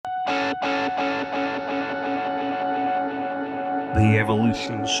The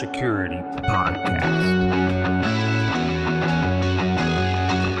Evolution Security Podcast.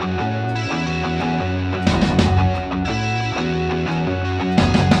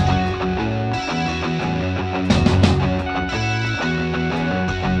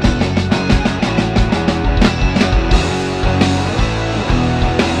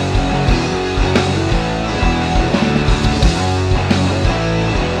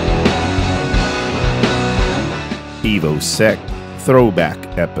 EvoSec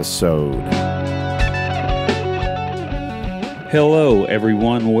Throwback episode. Hello,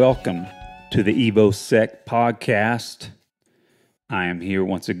 everyone. Welcome to the EvoSec podcast. I am here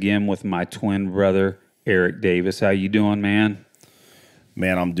once again with my twin brother, Eric Davis. How you doing, man?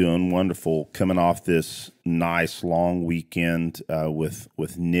 Man, I'm doing wonderful. Coming off this nice long weekend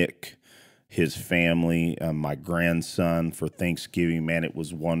with Nick, his family, my grandson for Thanksgiving. Man, it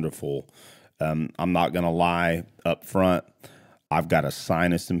was wonderful. I'm not going to lie up front. I've got a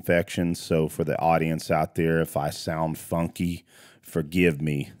sinus infection, so for the audience out there, if I sound funky, forgive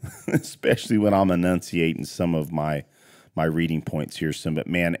me, especially when I'm enunciating some of my reading points here. But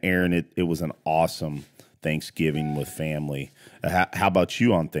man, Aaron, it was an awesome Thanksgiving with family. How about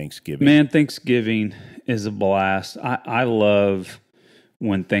you on Thanksgiving? Man, Thanksgiving is a blast. I love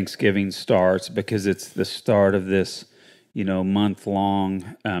when Thanksgiving starts because it's the start of this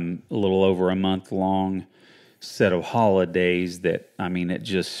month-long, a little over a month-long set of holidays that, it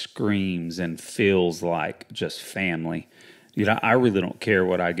just screams and feels like just family. I really don't care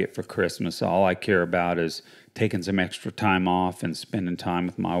what I get for Christmas. All I care about is taking some extra time off and spending time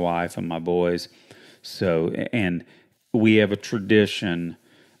with my wife and my boys. So, and we have a tradition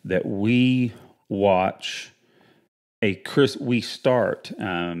that we watch we start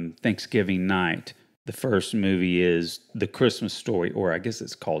Thanksgiving night. The first movie is The Christmas Story, or I guess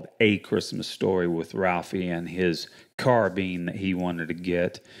it's called A Christmas Story, with Ralphie and his carbine that he wanted to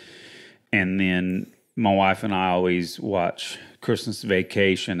get. And then my wife and I always watch Christmas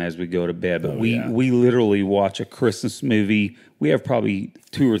Vacation as we go to bed. But we literally watch a Christmas movie. We have probably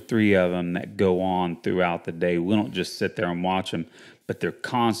 2 or 3 of them that go on throughout the day. We don't just sit there and watch them, but they're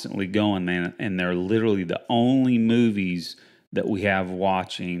constantly going, man. And they're literally the only movies that we have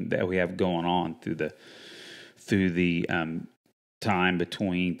going on through the time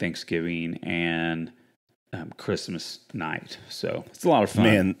between Thanksgiving and Christmas night. So it's a lot of fun.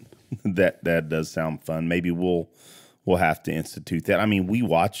 Man, that does sound fun. Maybe we'll have to institute that. We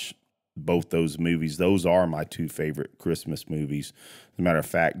watch both those movies. Those are my 2 favorite Christmas movies. As a matter of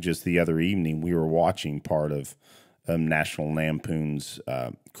fact, just the other evening we were watching part of National Lampoon's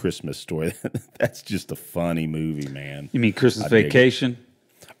Christmas Story. That's just a funny movie, man. You mean Christmas Vacation?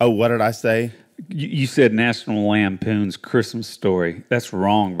 Oh, what did I say? You said National Lampoon's Christmas Story. That's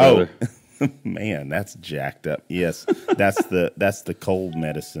wrong, brother. Oh, man, that's jacked up. Yes, that's the cold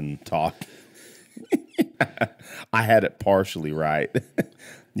medicine talk. I had it partially right.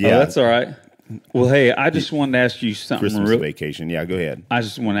 Yeah, that's all right. Well, hey, I just wanted to ask you something. Christmas Vacation. Yeah, go ahead. I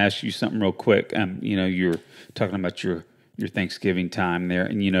just want to ask you something real quick. You're talking about your Thanksgiving time there,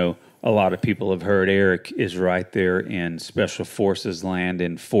 and a lot of people have heard Eric is right there in Special Forces land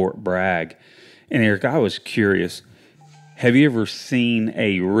in Fort Bragg. And Eric, I was curious, have you ever seen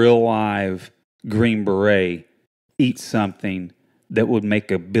a real live Green Beret eat something that would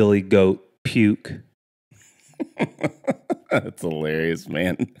make a billy goat puke? That's hilarious,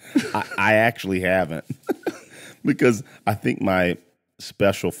 man. I actually haven't because I think my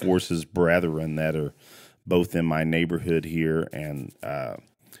Special Forces brethren that are both in my neighborhood here and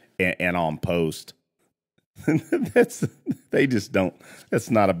on post, they just don't. That's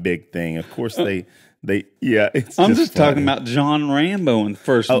not a big thing. Of course, it's. I'm just talking about John Rambo in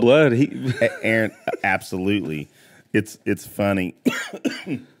First Blood. Aaron, absolutely, it's funny.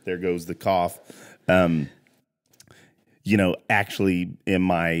 There goes the cough. Actually, in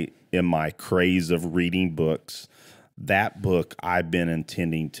my craze of reading books, that book I've been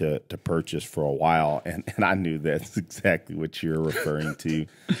intending to purchase for a while, and I knew that's exactly what you're referring to.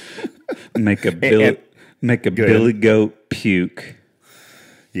 Make a billy goat puke.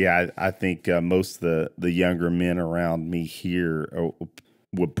 Yeah, I think most of the younger men around me here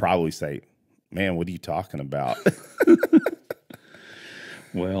would probably say, "Man, what are you talking about?"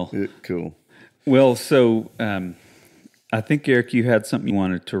 Well, cool. Well, so I think, Eric, you had something you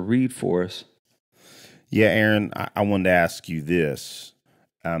wanted to read for us. Yeah, Aaron, I wanted to ask you this.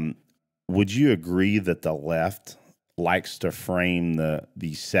 Would you agree that the left likes to frame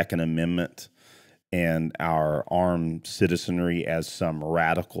the Second Amendment and our armed citizenry as some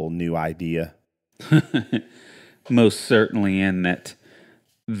radical new idea? Most certainly, in that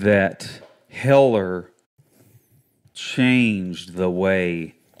that Heller changed the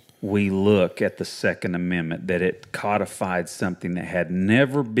way we look at the Second Amendment, that it codified something that had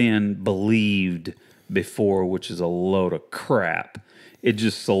never been believed before, which is a load of crap. It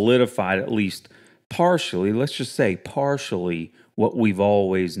just solidified, at least partially, let's just say partially, what we've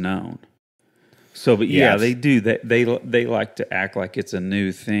always known. So, but yeah, Yes. they do that. They like to act like it's a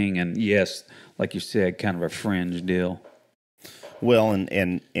new thing, and yes, like you said, kind of a fringe deal. Well,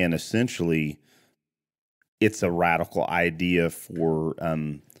 and essentially, it's a radical idea for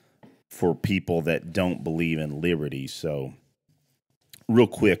people that don't believe in liberty. So, real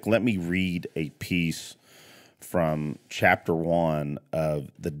quick, let me read a piece from chapter 1 of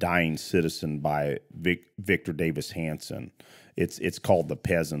The Dying Citizen by Victor Davis Hanson. It's called "The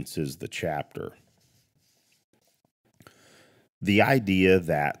Peasants" is the chapter. The idea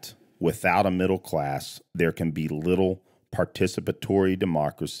that without a middle class, there can be little participatory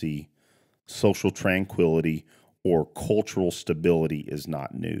democracy, social tranquility, or cultural stability is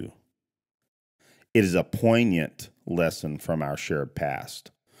not new. It is a poignant lesson from our shared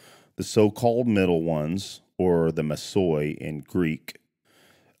past. The so-called middle ones, or the Messioi in Greek,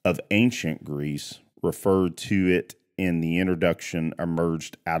 of ancient Greece, referred to it in the introduction,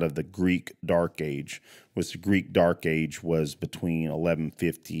 emerged out of the Greek Dark Age, which the Greek Dark Age was between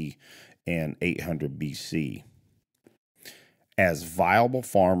 1150 and 800 BC. As viable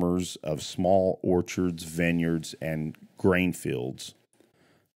farmers of small orchards, vineyards, and grain fields,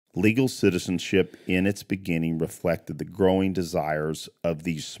 legal citizenship in its beginning reflected the growing desires of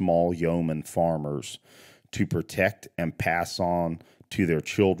these small yeoman farmers to protect and pass on to their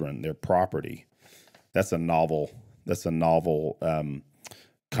children their property. That's a novel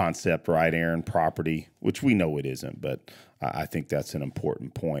concept, right, Aaron? Property, which we know it isn't, but I think that's an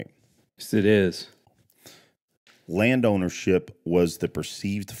important point. Yes, it is. Land ownership was the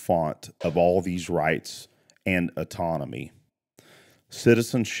perceived font of all these rights and autonomy.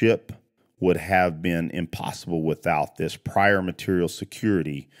 Citizenship would have been impossible without this prior material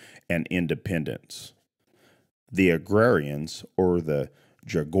security and independence. The agrarians, or the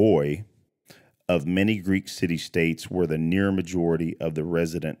Dragoi, of many Greek city-states were the near majority of the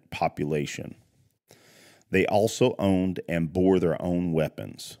resident population. They also owned and bore their own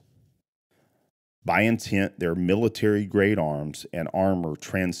weapons. By intent, their military-grade arms and armor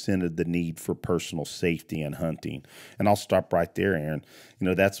transcended the need for personal safety and hunting. And I'll stop right there, Aaron. You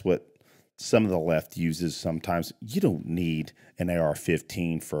know, that's what some of the left uses sometimes. You don't need an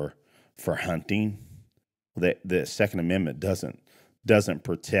AR-15 for hunting. The Second Amendment doesn't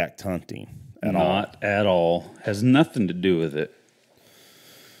protect hunting at all. Not at all. Has nothing to do with it.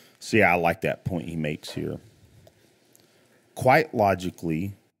 So, yeah, I like that point he makes here. Quite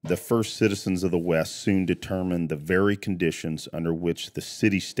logically, the first citizens of the West soon determined the very conditions under which the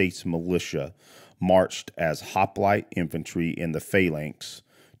city-states militia marched as hoplite infantry in the phalanx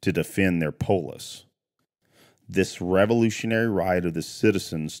to defend their polis. This revolutionary right of the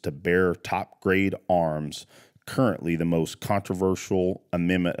citizens to bear top-grade arms, currently the most controversial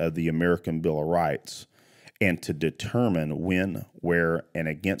amendment of the American Bill of Rights, and to determine when, where, and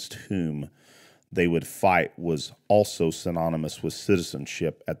against whom they would fight, was also synonymous with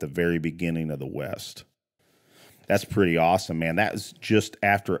citizenship at the very beginning of the West. That's pretty awesome, man. That was just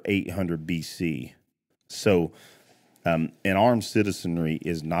after 800 BC. So an armed citizenry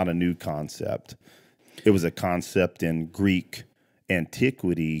is not a new concept. It was a concept in Greek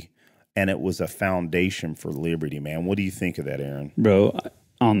antiquity, and it was a foundation for liberty, man. What do you think of that, Aaron? Bro,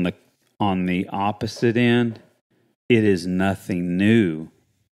 on the opposite end, it is nothing new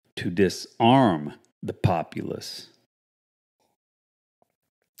to disarm the populace.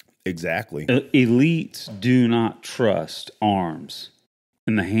 Exactly. Elites do not trust arms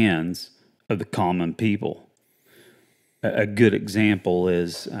in the hands of the common people. A good example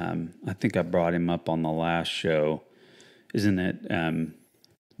is, I think I brought him up on the last show, isn't it?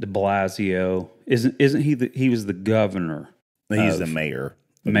 De Blasio, isn't he? He was the governor. He's the mayor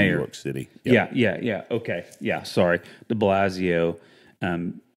of New York City. Yep. Yeah. Okay. Yeah. Sorry, De Blasio.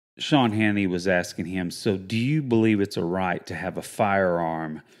 Sean Hannity was asking him, so do you believe it's a right to have a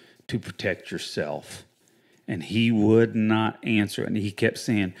firearm to protect yourself? And he would not answer. And he kept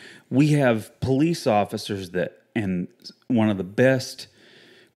saying, we have police officers and one of the best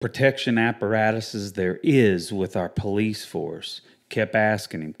protection apparatuses there is with our police force. Kept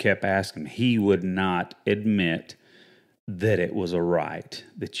asking him. He would not admit that it was a right,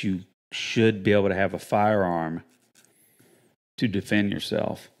 that you should be able to have a firearm to defend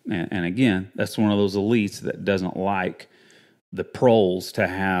yourself. And again, that's one of those elites that doesn't like the proles to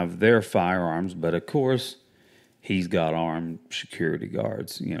have their firearms. But of course, he's got armed security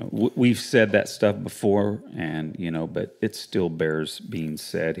guards. We've said that stuff before, and but it still bears being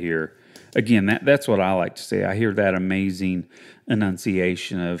said here. Again, that's what I like to say. I hear that amazing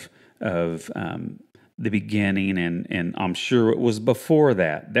enunciation of the beginning, and I'm sure it was before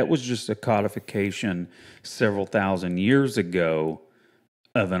that. That was just a codification several thousand years ago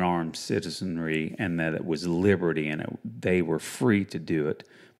of an armed citizenry, and that it was liberty, and they were free to do it.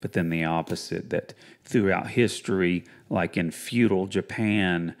 But then the opposite, that throughout history, like in feudal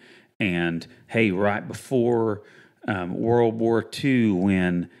Japan, and right before World War II,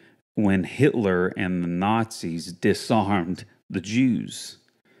 when Hitler and the Nazis disarmed the Jews.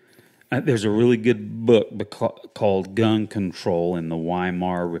 There's a really good book called Gun Control in the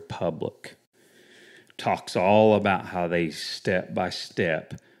Weimar Republic. Talks all about how they step by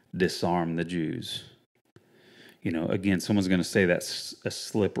step disarm the Jews. Again, someone's going to say that's a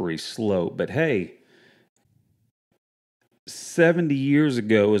slippery slope, but hey, 70 years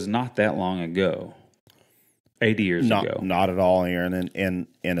ago is not that long ago. 80 years ago. Not at all, Aaron. And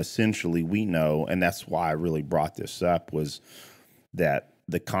essentially we know, and that's why I really brought this up, was that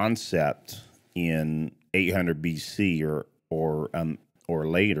the concept in 800 BC or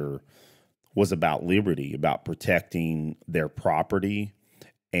later was about liberty, about protecting their property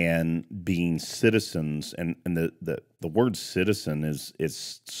and being citizens. And the word citizen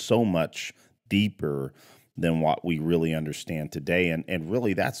is so much deeper than what we really understand today. And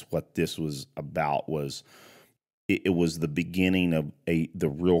really that's what this was about. It was the beginning of the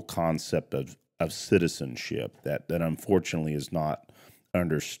real concept of citizenship that unfortunately is not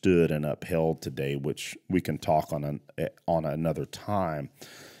understood and upheld today, which we can talk on another time.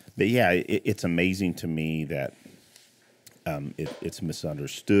 But yeah, it's amazing to me that it's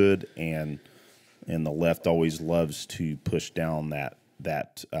misunderstood, and the left always loves to push down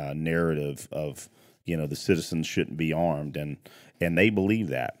that narrative of the citizens shouldn't be armed, and they believe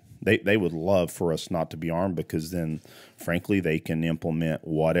that. They would love for us not to be armed, because then, frankly, they can implement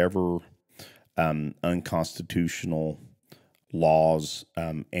whatever unconstitutional laws,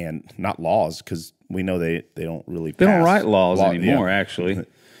 and not laws, because we know they don't really they don't write laws anymore. Yeah. Actually,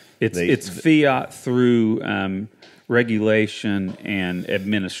 it's fiat through regulation and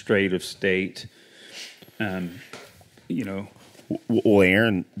administrative state. Well,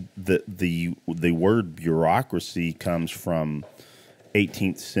 Aaron, the word bureaucracy comes from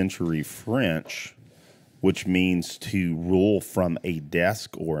 18th century French, which means to rule from a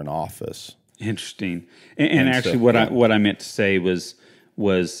desk or an office. Interesting. And actually, what I meant to say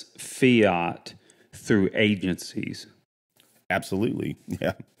was fiat through agencies. Absolutely,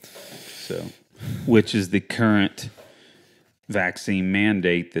 yeah. So, which is the current vaccine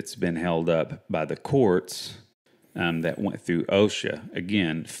mandate that's been held up by the courts that went through OSHA.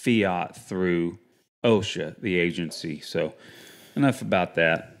 Again, fiat through OSHA, the agency. So, enough about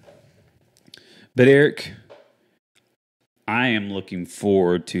that. But Eric, I am looking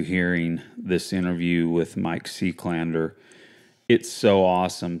forward to hearing this interview with Mike Seeklander. It's so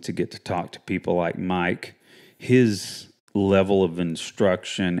awesome to get to talk to people like Mike. His level of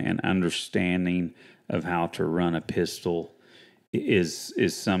instruction and understanding of how to run a pistol is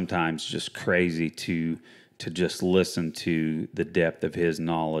sometimes just crazy to just listen to the depth of his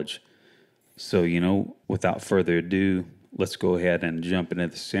knowledge. So, without further ado, let's go ahead and jump into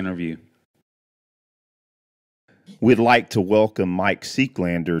this interview. We'd like to welcome Mike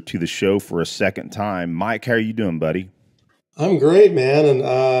Seeklander to the show for a second time. Mike, how are you doing, buddy? I'm great, man, and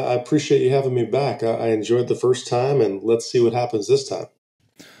I appreciate you having me back. I enjoyed the first time, and let's see what happens this time.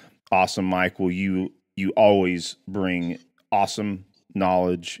 Awesome, Mike. Well, you always bring awesome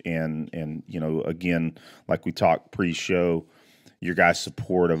knowledge, and again, like we talked pre-show, your guys'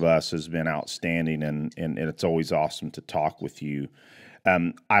 support of us has been outstanding, and it's always awesome to talk with you.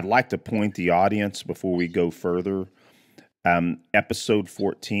 I'd like to point the audience before we go further. Episode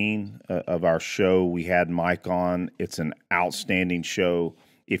 14 of our show, we had Mike on. It's an outstanding show.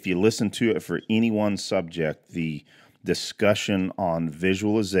 If you listen to it for any one subject, the discussion on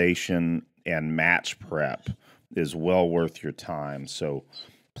visualization and match prep is well worth your time. So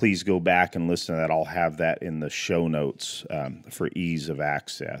please go back and listen to that. I'll have that in the show notes for ease of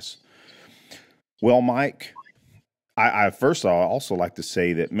access. Well, Mike, I first of all, also like to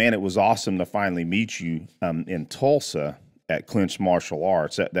say that, man, it was awesome to finally meet you in Tulsa at Clinch Martial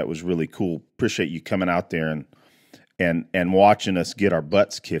Arts. That was really cool. Appreciate you coming out there and watching us get our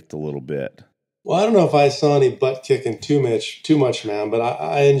butts kicked a little bit. Well, I don't know if I saw any butt kicking too much, man, but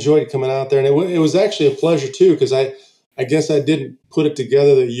I enjoyed coming out there, and it was actually a pleasure too, because I guess I didn't put it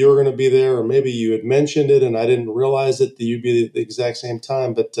together that you were going to be there, or maybe you had mentioned it and I didn't realize it that you'd be at the exact same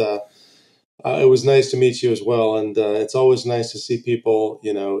time. But It was nice to meet you as well, and it's always nice to see people,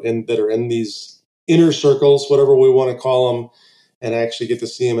 that are in these inner circles, whatever we want to call them, and actually get to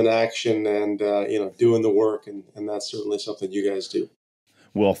see them in action and doing the work, and that's certainly something you guys do.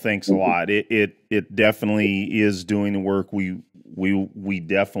 Well, thanks a lot. It definitely is doing the work. We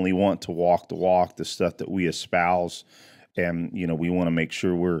definitely want to walk the walk, the stuff that we espouse, and we want to make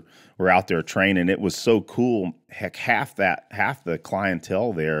sure we're out there training. It was so cool. Heck, half the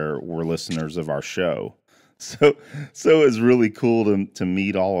clientele there were listeners of our show. So it was really cool to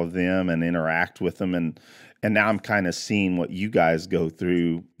meet all of them and interact with them, and now I'm kind of seeing what you guys go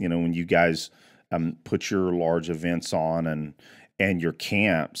through. When you guys put your large events on and your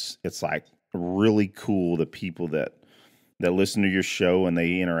camps, it's like really cool, the people that listen to your show and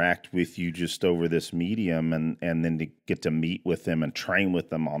they interact with you just over this medium, and then to get to meet with them and train with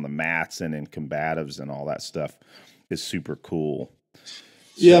them on the mats and in combatives and all that stuff is super cool.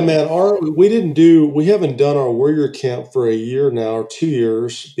 Yeah, man. We haven't done our warrior camp for a year now, or 2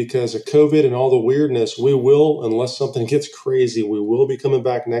 years, because of COVID and all the weirdness. We will, unless something gets crazy, we will be coming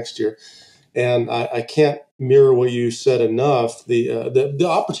back next year. And I can't mirror what you said enough. The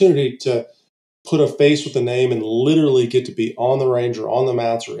opportunity to put a face with a name and literally get to be on the range or on the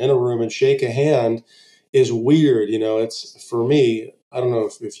mats or in a room and shake a hand is weird. It's, for me, I don't know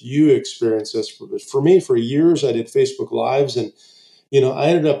if you experience this, but for me, for years, I did Facebook Lives, and I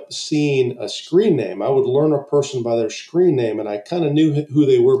ended up seeing a screen name. I would learn a person by their screen name, and I kind of knew who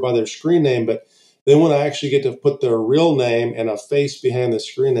they were by their screen name. But then when I actually get to put their real name and a face behind the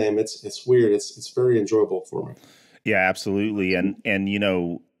screen name, it's weird. It's very enjoyable for me. Yeah, absolutely.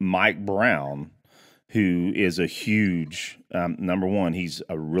 And Mike Brown, who is a huge number one, he's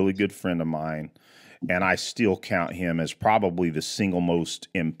a really good friend of mine, and I still count him as probably the single most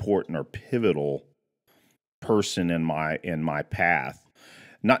important or pivotal person in my path.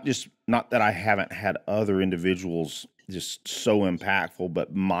 Not that I haven't had other individuals just so impactful,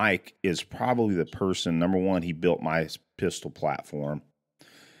 but Mike is probably the person. Number one, he built my pistol platform,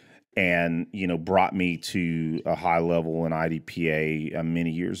 and brought me to a high level in IDPA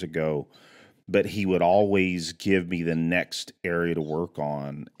many years ago. But he would always give me the next area to work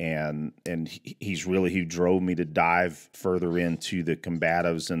on, and he's really who drove me to dive further into the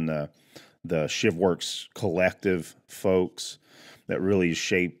combatives and the ShivWorks collective folks that really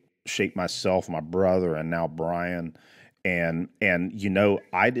shaped myself, my brother, and now Brian. And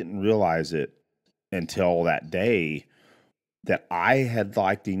I didn't realize it until that day that I had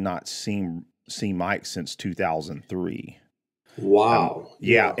likely not seen Mike since 2003. Wow.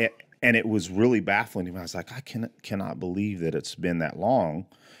 Yeah. And it was really baffling to me. I was like, I cannot believe that it's been that long.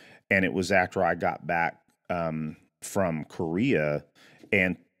 And it was after I got back from Korea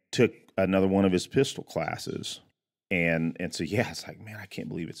and took another one of his pistol classes. And so, yeah, it's like, man, I can't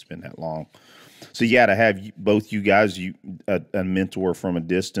believe it's been that long. So, yeah, to have both you guys, a mentor from a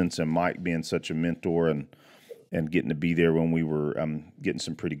distance, and Mike being such a mentor and getting to be there when we were getting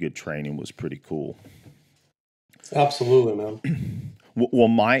some pretty good training was pretty cool. Absolutely, man. Well,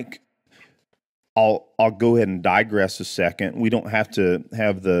 Mike, I'll go ahead and digress a second. We don't have to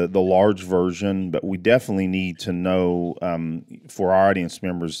have the large version, but we definitely need to know, for our audience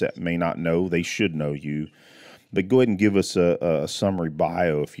members that may not know, they should know you. But go ahead and give us a summary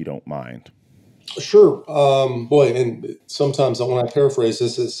bio, if you don't mind. Sure. Boy, and sometimes when I paraphrase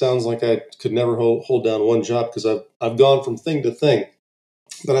this, it sounds like I could never hold down one job, because I've gone from thing to thing.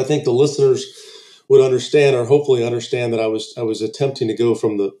 But I think the listeners would understand, or hopefully understand, that I was attempting to go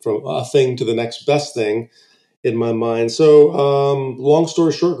from a thing to the next best thing in my mind. So, long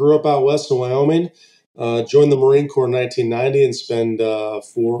story short, grew up out west in Wyoming. Joined the Marine Corps in 1990 and spent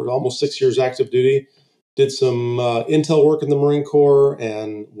for almost 6 years active duty. Did some intel work in the Marine Corps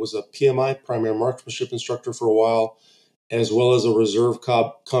and was a PMI, primary marksmanship instructor, for a while, as well as a reserve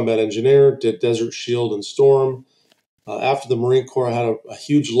combat engineer. Did Desert Shield and Storm. After the Marine Corps, I had a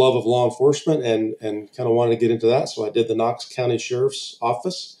huge love of law enforcement and kind of wanted to get into that. So I did the Knox County Sheriff's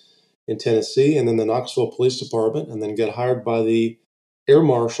Office in Tennessee, and then the Knoxville Police Department, and then got hired by the Air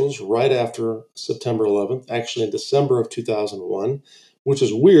Marshals right after September 11th, actually in December of 2001, which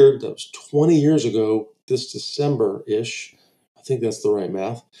is weird. That was 20 years ago this December-ish. I think that's the right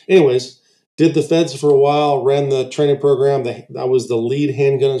math. Anyways, did the feds for a while, ran the training program. I was the lead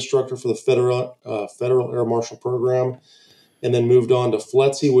handgun instructor for the Federal Air Marshal program, and then moved on to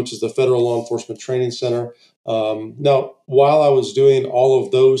FLETC, which is the Federal Law Enforcement Training Center. Now, while I was doing all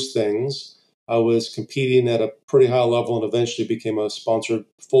of those things, I was competing at a pretty high level and eventually became a sponsored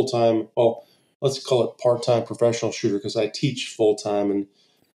full-time, well, let's call it part-time professional shooter, because I teach full-time and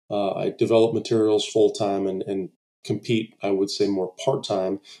I develop materials full-time and compete, I would say, more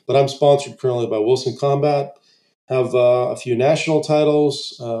part-time. But I'm sponsored currently by Wilson Combat, have a few national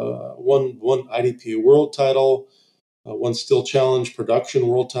titles, one IDP world title, one Steel Challenge production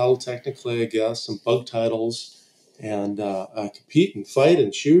world title, technically, I guess, some bug titles, and I compete and fight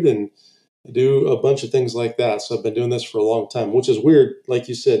and shoot and do a bunch of things like that. So I've been doing this for a long time, which is weird. Like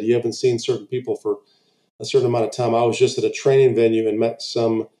you said, you haven't seen certain people for a certain amount of time. I was just at a training venue and met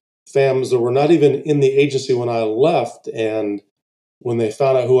some FAMs that were not even in the agency when I left. And when they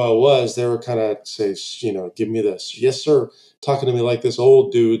found out who I was, they were kind of say, give me this. Yes, sir. Talking to me like this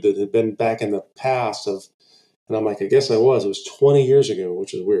old dude that had been back in the past of, and I'm like, I guess I was. It was 20 years ago,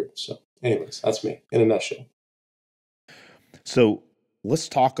 which is weird. So anyways, that's me in a nutshell. So let's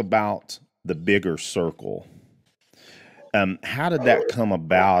talk about the bigger circle. How did that come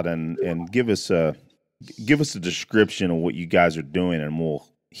about? And give us a description of what you guys are doing, and we'll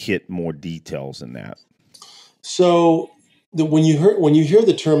hit more details in that. So when you hear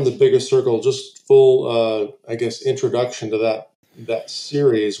the term "the bigger circle," just full, I guess, introduction to that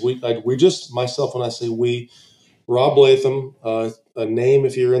series. We just, myself, when I say we, Rob Leatham, a name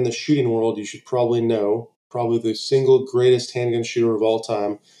if you're in the shooting world, you should probably know, probably the single greatest handgun shooter of all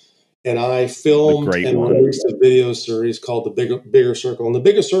time. And I filmed and released a video series called The Bigger Circle. And the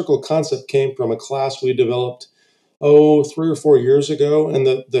Bigger Circle concept came from a class we developed, 3 or 4 years ago. And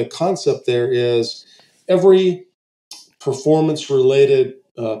the concept there is every performance-related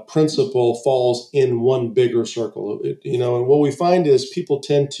principle falls in one bigger circle. And what we find is people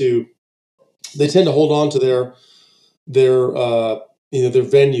tend to hold on to their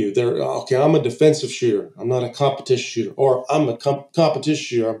venue. I'm a defensive shooter. I'm not a competition shooter. Or I'm a competition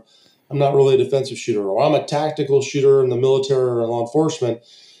shooter. I'm not really a defensive shooter. Or I'm a tactical shooter in the military or law enforcement.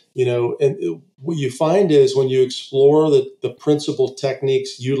 What you find is when you explore the principal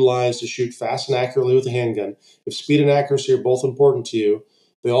techniques utilized to shoot fast and accurately with a handgun, if speed and accuracy are both important to you,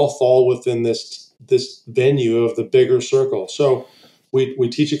 they all fall within this venue of the bigger circle. So we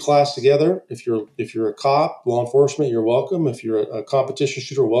teach a class together. If you're a cop, law enforcement, you're welcome. If you're a competition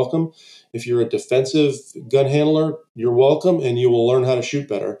shooter, welcome. If you're a defensive gun handler, you're welcome, and you will learn how to shoot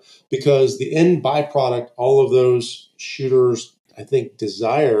better. Because the end byproduct, all of those shooters, I think,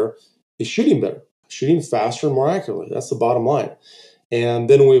 desire is shooting better, shooting faster and more accurately. That's the bottom line. And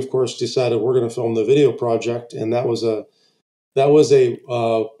then we, of course, decided we're going to film the video project, and that was a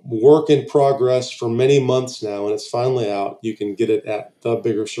work in progress for many months now, and it's finally out. You can get it at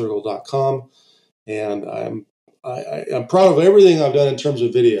thebiggercircle.com, and I'm proud of everything I've done in terms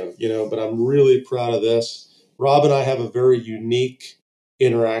of video, but I'm really proud of this. Rob and I have a very unique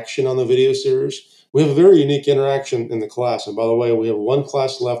interaction on the video series. We have a very unique interaction in the class, and by the way, we have one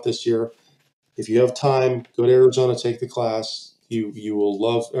class left this year. If you have time, go to Arizona, take the class. You will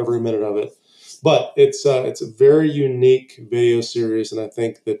love every minute of it. But it's a very unique video series, and I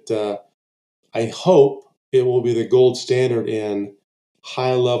think that I hope it will be the gold standard in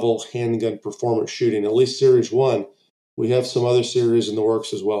high-level handgun performance shooting. At least Series 1. We have some other series in the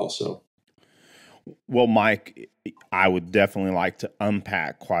works as well. So, well, Mike, I would definitely like to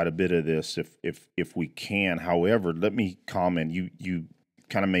unpack quite a bit of this if we can. However, let me comment. You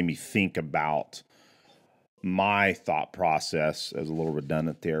kind of made me think about my thought process as a little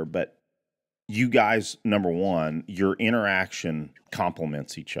redundant there, but you guys, number one, your interaction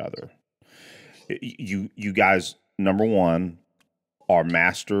complements each other. You guys, number one, are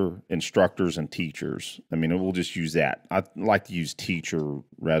master instructors and teachers. I mean, we'll just use that. I like to use teacher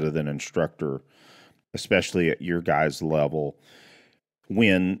rather than instructor, especially at your guys' level.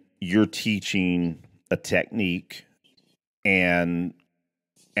 When you're teaching a technique and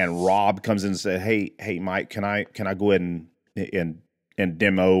Rob comes in and says, "Hey, Mike, can I go ahead and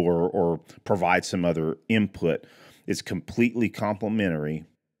demo or provide some other input?" It's completely complementary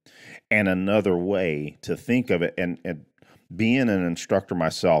and another way to think of it. And being an instructor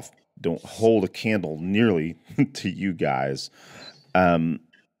myself, don't hold a candle nearly to you guys.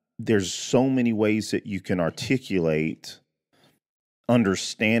 There's so many ways that you can articulate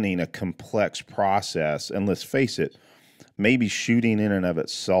understanding a complex process. And let's face it, maybe shooting in and of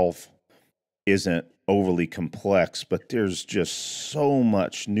itself isn't overly complex, but there's just so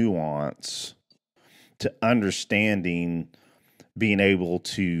much nuance to understanding being able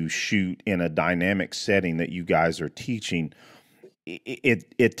to shoot in a dynamic setting that you guys are teaching.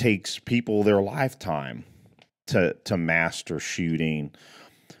 It takes people their lifetime to master shooting.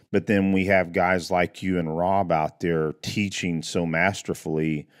 But then we have guys like you and Rob out there teaching so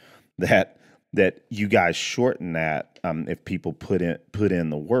masterfully that you guys shorten that if people put in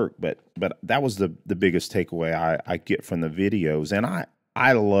the work. But that was the biggest takeaway I get from the videos. And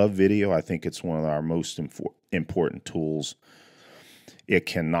I love video. I think it's one of our most important tools. It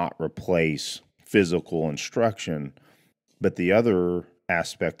cannot replace physical instruction. But the other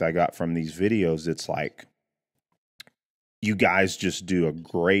aspect I got from these videos, it's like you guys just do a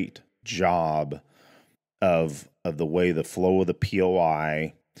great job of the way the flow of the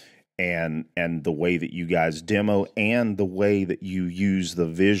POI and the way that you guys demo and the way that you use the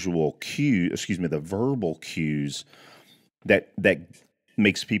visual cue, the verbal cues that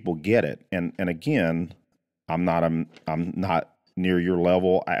makes people get it. And again, I'm not near your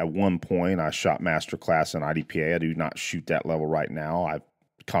level. At one point, I shot master class in IDPA. I do not shoot that level right now. I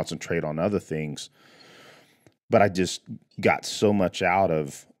concentrate on other things. But I just got so much out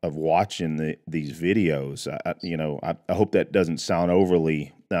of watching these videos. I hope that doesn't sound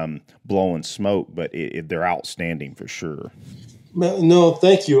overly blowing smoke, but they're outstanding for sure. No,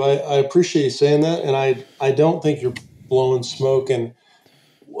 thank you. I appreciate you saying that, and I don't think you're blowing smoke. And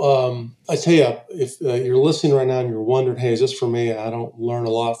I tell you, if you're listening right now and you're wondering, hey, is this for me? I don't learn a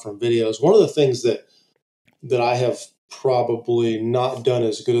lot from videos. One of the things that I have probably not done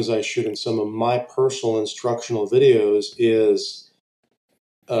as good as I should in some of my personal instructional videos is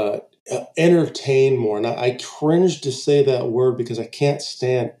entertain more. And I cringe to say that word because I can't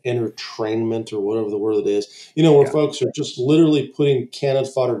stand entertainment or whatever the word it is. Where folks are just literally putting cannon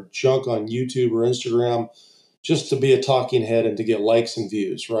fodder junk on YouTube or Instagram just to be a talking head and to get likes and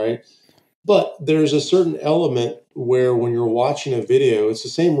views, right? But there's a certain element where when you're watching a video, it's the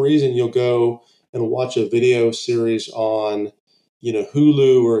same reason you'll go and watch a video series on,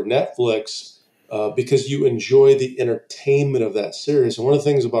 Hulu or Netflix, because you enjoy the entertainment of that series. And one of the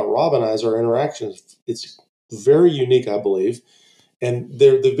things about Rob and I is our interactions. It's very unique, I believe. And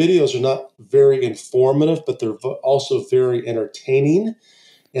the videos are not very informative, but they're also very entertaining.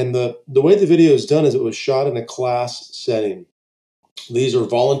 And the way the video is done is it was shot in a class setting. These are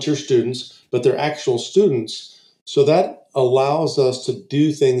volunteer students, but they're actual students. So that allows us to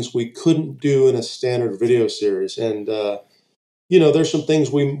do things we couldn't do in a standard video series. And, there's some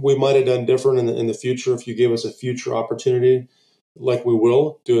things we might have done different in the future if you give us a future opportunity, like we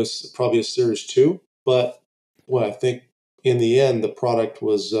will do probably a series 2. But, well, I think in the end, the product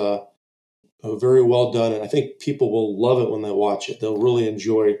was very well done. And I think people will love it when they watch it. They'll really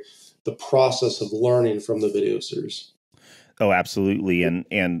enjoy the process of learning from the video series. Oh, absolutely.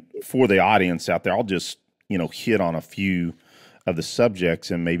 And for the audience out there, I'll just, hit on a few of the subjects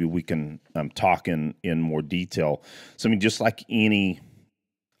and maybe we can talk in more detail. So, just like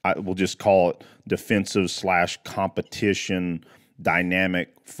we'll just call it defensive / competition,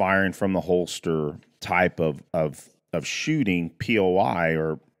 dynamic, firing from the holster type of shooting, POI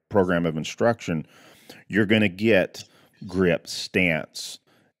or program of instruction, you're going to get grip, stance,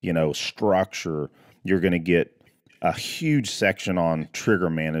 structure. You're going to get a huge section on trigger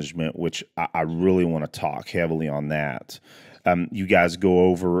management, which I really want to talk heavily on that. You guys go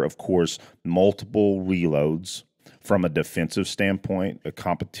over, of course, multiple reloads from a defensive standpoint, a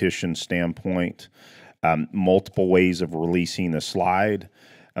competition standpoint, multiple ways of releasing the slide,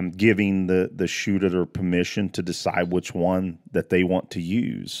 giving the shooter permission to decide which one that they want to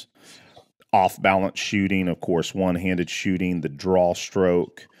use. Off-balance shooting, of course, one-handed shooting, the draw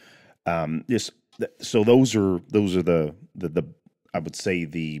stroke. So those are the I would say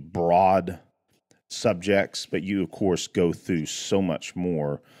the broad subjects, but you of course go through so much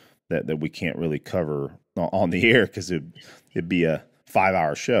more that we can't really cover on the air because it'd be a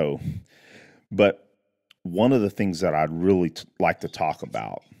 5-hour show. But one of the things that I'd really like to talk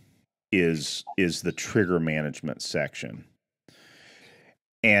about is the trigger management section.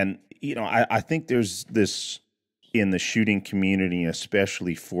 And I think there's this in the shooting community,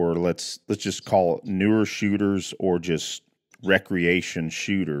 especially for let's just call it newer shooters or just recreation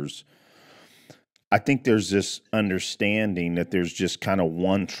shooters. I think there's this understanding that there's just kind of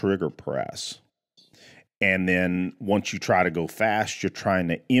one trigger press. And then once you try to go fast, you're trying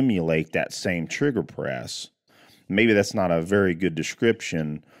to emulate that same trigger press. Maybe that's not a very good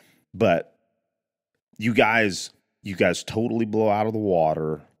description, but you guys totally blow out of the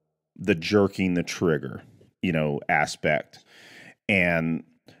water the jerking the trigger, aspect. And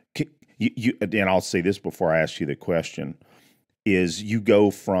and I'll say this before I ask you the question, is you go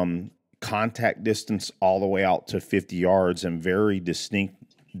from contact distance all the way out to 50 yards and very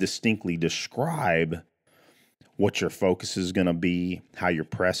distinctly describe what your focus is going to be, how you're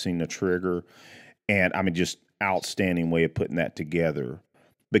pressing the trigger. And just outstanding way of putting that together.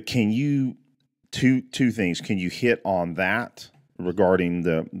 But can you, two things, can you hit on that regarding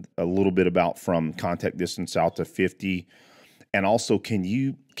a little bit about from contact distance out to 50 And also, can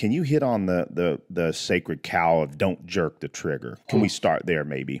you hit on the sacred cow of don't jerk the trigger? Can we start there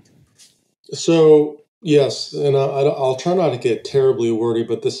maybe? So yes, and I'll try not to get terribly wordy,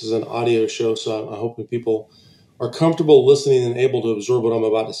 but this is an audio show, so I'm hoping people are comfortable listening and able to absorb what I'm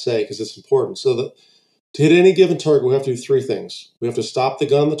about to say because it's important. So that to hit any given target, we have to do three things. We have to stop the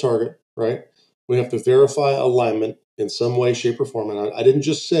gun on the target, right? We have to verify alignment in some way, shape, or form. And I didn't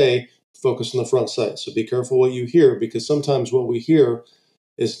just say focus on the front sight. So be careful what you hear because sometimes what we hear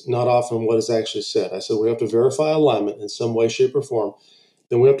is not often what is actually said. I said we have to verify alignment in some way, shape, or form.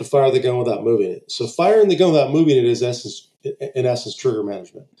 Then we have to fire the gun without moving it. So firing the gun without moving it is in essence trigger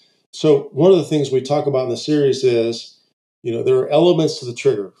management. So one of the things we talk about in the series is, there are elements to the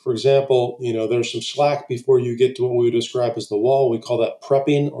trigger. For example, there's some slack before you get to what we would describe as the wall. We call that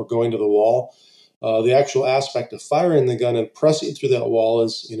prepping or going to the wall. The actual aspect of firing the gun and pressing through that wall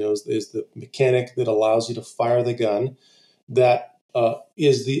is the mechanic that allows you to fire the gun. That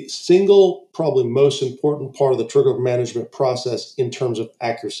is the single, probably most important part of the trigger management process in terms of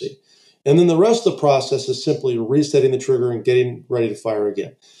accuracy. And then the rest of the process is simply resetting the trigger and getting ready to fire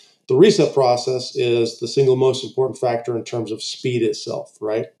again. The reset process is the single most important factor in terms of speed itself,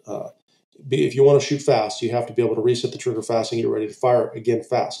 right? If you want to shoot fast, you have to be able to reset the trigger fast and get ready to fire again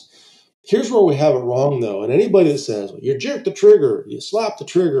fast. Here's where we have it wrong, though. And anybody that says, you jerk the trigger, you slap the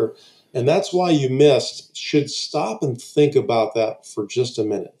trigger, and that's why you missed, should stop and think about that for just a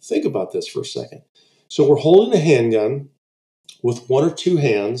minute. Think about this for a second. So we're holding a handgun with one or two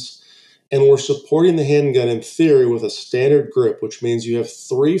hands, and we're supporting the handgun in theory with a standard grip, which means you have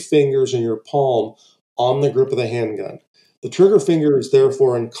three fingers in your palm on the grip of the handgun. The trigger finger is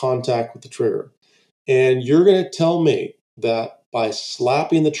therefore in contact with the trigger. And you're going to tell me that by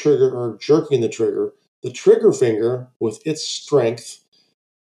slapping the trigger or jerking the trigger finger with its strength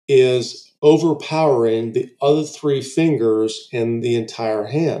is overpowering the other three fingers and the entire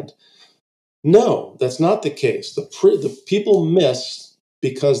hand. No, that's not the case. The people miss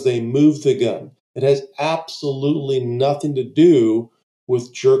because they move the gun. It has absolutely nothing to do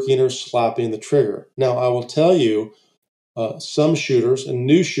with jerking or slapping the trigger. Now, I will tell you, some shooters and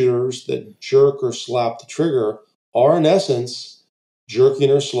new shooters that jerk or slap the trigger are in essence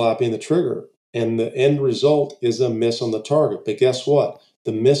jerking or slapping the trigger. And the end result is a miss on the target. But guess what?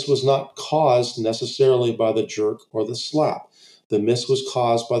 The miss was not caused necessarily by the jerk or the slap. The miss was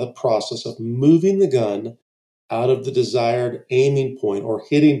caused by the process of moving the gun out of the desired aiming point or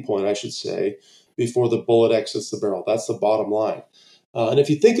hitting point, I should say, before the bullet exits the barrel. That's the bottom line. And if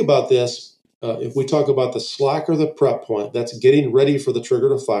you think about this, if we talk about the slack or the prep point, that's getting ready for the trigger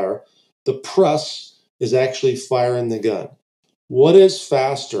to fire. The press is actually firing the gun. What is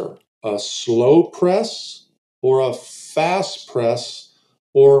faster, a slow press or a fast press?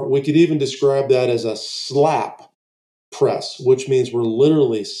 Or we could even describe that as a slap press, which means we're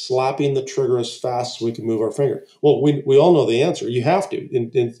literally slapping the trigger as fast as we can move our finger. Well, we all know the answer. You have to.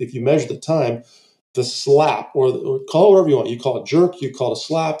 And if you measure the time, the slap, or call it whatever you want. You call it jerk, you call it a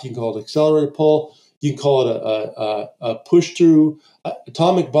slap, you can call it accelerated pull, you can call it a push through,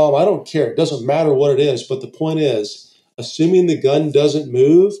 atomic bomb. I don't care. It doesn't matter what it is. But the point is, assuming the gun doesn't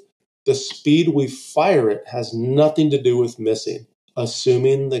move, the speed we fire it has nothing to do with missing.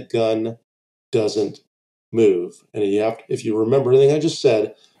 Assuming the gun doesn't move. And if you remember anything I just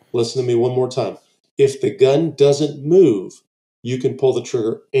said, listen to me one more time. If the gun doesn't move, you can pull the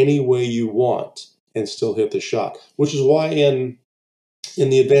trigger any way you want and still hit the shot, which is why in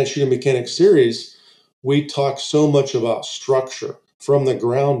the Advanced Shooting Mechanics series, we talk so much about structure from the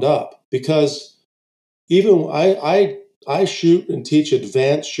ground up, because even I shoot and teach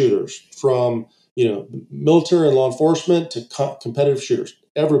advanced shooters from military and law enforcement to competitive shooters.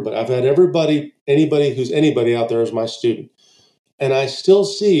 Everybody. I've had anybody who's anybody out there as my student. And I still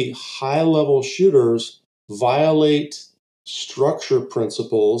see high-level shooters violate structure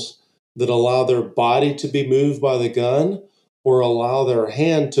principles that allow their body to be moved by the gun or allow their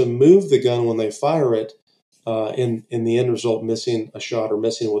hand to move the gun when they fire it, in the end result missing a shot or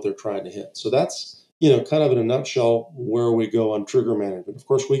missing what they're trying to hit. So that's, kind of in a nutshell where we go on trigger management. Of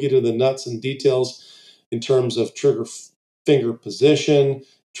course, we get into the nuts and details in terms of trigger finger position,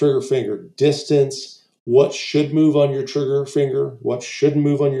 trigger finger distance, what should move on your trigger finger, what shouldn't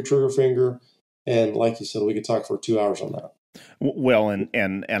move on your trigger finger. And like you said, we could talk for 2 hours on that. Well,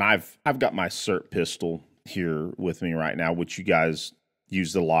 and I've got my SIRT pistol here with me right now, which you guys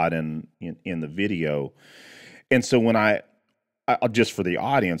used a lot in the video. And so when I just for the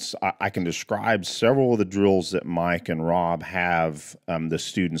audience, I can describe several of the drills that Mike and Rob have the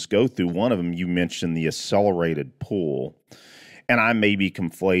students go through. One of them, you mentioned the accelerated pull. and I may be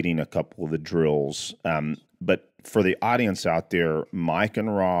conflating a couple of the drills, but for the audience out there, Mike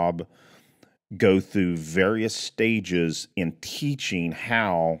and Rob go through various stages in teaching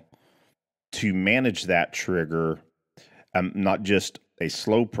how to manage that trigger, not just a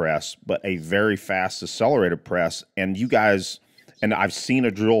slow press, but a very fast accelerated press. And you guys, and I've seen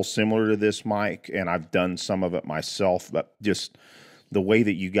a drill similar to this, Mike, and I've done some of it myself, but just the way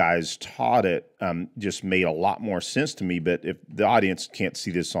that you guys taught it just made a lot more sense to me. But if the audience can't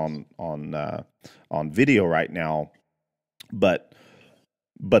see this on video right now, but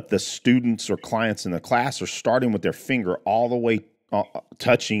the students or clients in the class are starting with their finger all the way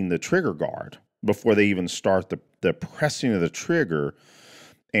touching the trigger guard before they even start the pressing of the trigger.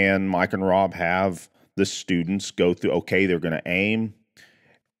 And Mike and Rob have the students go through, okay, they're going to aim.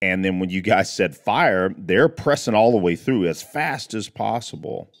 And then when you guys said fire, they're pressing all the way through as fast as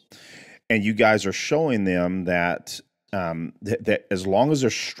possible. And you guys are showing them that that as long as their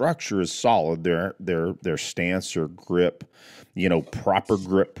structure is solid, their stance or grip, proper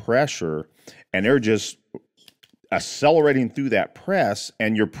grip pressure, and they're just accelerating through that press,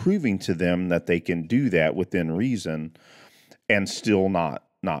 and you're proving to them that they can do that within reason and still not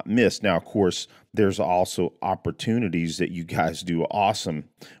miss. Now, of course, there's also opportunities that you guys do awesome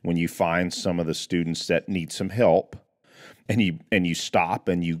when you find some of the students that need some help, and you stop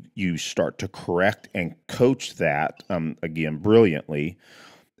and you start to correct and coach that again brilliantly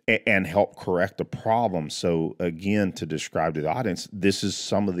and help correct the problem. So again, to describe to the audience, this is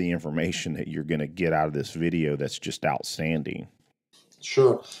some of the information that you're going to get out of this video that's just outstanding.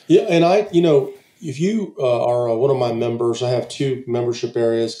 Sure. Yeah. And if you are one of my members, I have two membership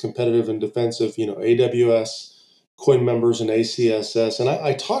areas, competitive and defensive, AWS, coin members, and ACSS. And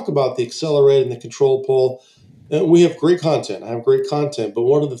I talk about the accelerated and the control pull. And we have great content. I have great content. But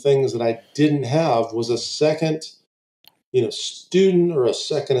one of the things that I didn't have was a second student or a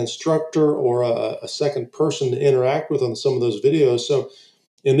second instructor or a second person to interact with on some of those videos. So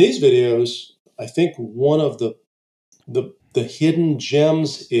in these videos, I think one of the hidden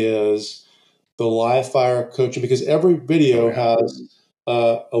gems is the live fire coaching, because every video has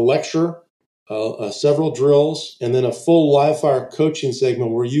a lecture, several drills, and then a full live fire coaching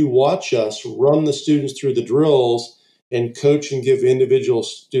segment where you watch us run the students through the drills and coach and give individual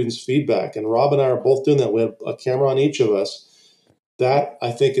students feedback. And Rob and I are both doing that. We have a camera on each of us. That,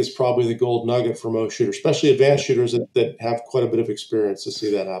 I think, is probably the gold nugget for most shooters, especially advanced shooters that have quite a bit of experience to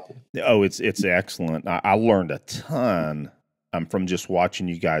see that happen. Oh, it's excellent. I learned a ton from just watching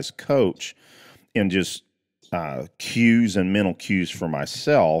you guys coach, and just cues and mental cues for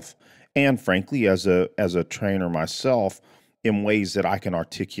myself, and frankly, as a trainer myself, in ways that I can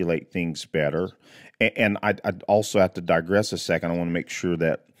articulate things better. And I'd also have to digress a second. I want to make sure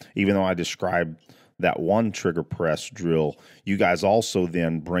that even though I described that one trigger press drill, you guys also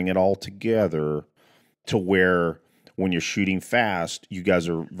then bring it all together to where when you're shooting fast, you guys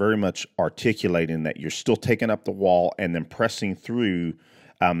are very much articulating that you're still taking up the wall and then pressing through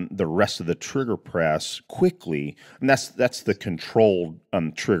the rest of the trigger press quickly. And that's the controlled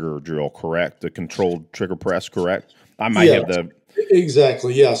trigger drill, correct? The controlled trigger press, correct? I might have the...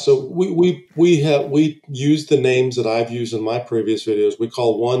 Exactly. Yeah. So we use the names that I've used in my previous videos. We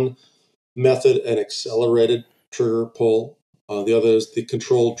call one method an accelerated trigger pull. The other is the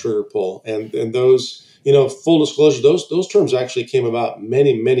controlled trigger pull. And those, full disclosure, those terms actually came about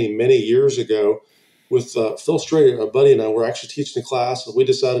many, many, many years ago with Phil Strader, a buddy, and I were actually teaching a class. And we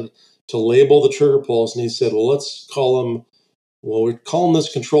decided to label the trigger pulls. And he said, well, let's call them, we're calling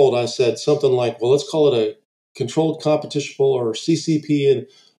this controlled. I said something like, well, let's call it a controlled competition pull, or CCP, and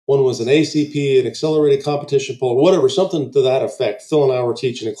one was an ACP, an accelerated competition pull, or whatever, something to that effect. Phil and I were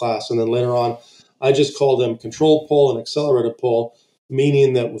teaching a class, and then later on, I just called them controlled pull and accelerated pull,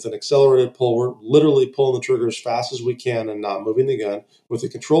 meaning that with an accelerated pull, we're literally pulling the trigger as fast as we can and not moving the gun. With a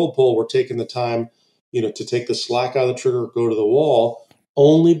controlled pull, we're taking the time, to take the slack out of the trigger, go to the wall,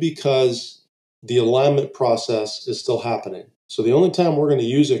 only because the alignment process is still happening. So the only time we're going to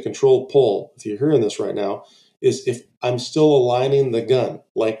use a controlled pull, if you're hearing this right now, is if I'm still aligning the gun,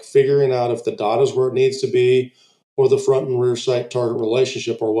 like figuring out if the dot is where it needs to be, or the front and rear sight target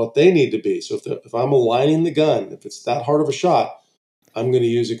relationship, or what they need to be. So if I'm aligning the gun, if it's that hard of a shot, I'm going to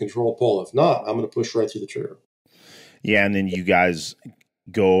use a control pull. If not, I'm going to push right through the trigger. Yeah, and then you guys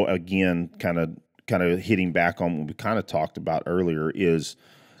go again, kind of hitting back on what we kind of talked about earlier, is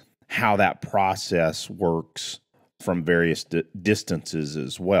how that process works from various distances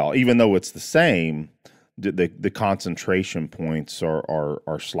as well. Even though it's the same, the concentration points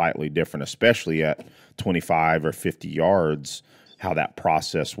are slightly different, especially at 25 or 50 yards, how that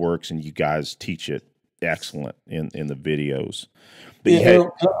process works, and you guys teach it excellent in the videos. But Yeah, Aaron,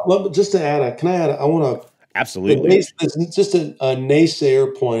 just to add, I want to, absolutely. it's just a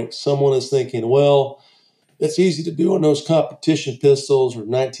naysayer point. Someone is thinking, well, it's easy to do on those competition pistols or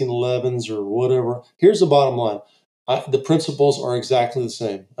 1911s or whatever. Here's the bottom line. The principles are exactly the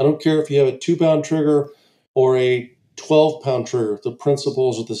same. I don't care if you have a 2-pound trigger or a 12-pound trigger. The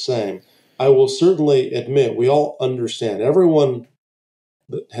principles are the same. I will certainly admit we all understand. Everyone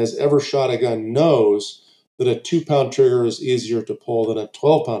that has ever shot a gun knows that a 2-pound trigger is easier to pull than a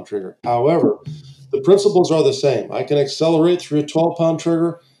 12-pound trigger. However, the principles are the same. I can accelerate through a 12-pound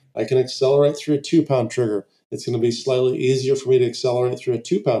trigger. I can accelerate through a 2-pound trigger. It's going to be slightly easier for me to accelerate through a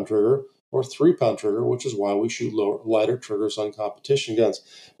 2-pound trigger or 3-pound trigger, which is why we shoot lighter triggers on competition guns.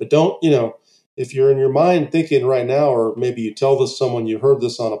 But don't, if you're in your mind thinking right now, or maybe you tell this someone you heard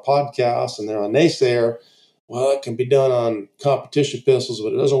this on a podcast and they're a naysayer, well, it can be done on competition pistols,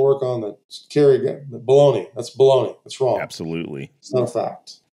 but it doesn't work on the carry gun. Baloney. That's baloney. That's wrong. Absolutely. It's not a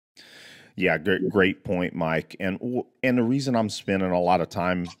fact. Yeah, great point, Mike. And the reason I'm spending a lot of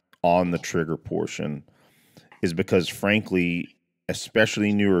time on the trigger portion is because, frankly,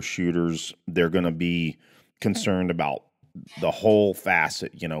 especially newer shooters, they're going to be concerned about the whole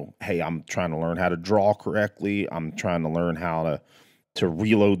facet. Hey, I'm trying to learn how to draw correctly. I'm trying to learn how to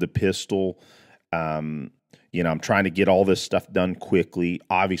reload the pistol. I'm trying to get all this stuff done quickly.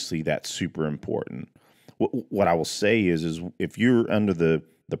 Obviously, that's super important. What I will say is if you're under the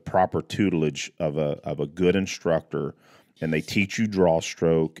proper tutelage of a good instructor, and they teach you draw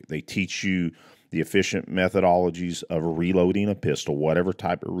stroke, they teach you the efficient methodologies of reloading a pistol, whatever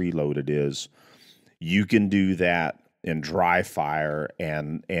type of reload it is, you can do that in dry fire,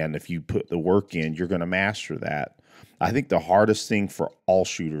 and if you put the work in, you're going to master that. I think the hardest thing for all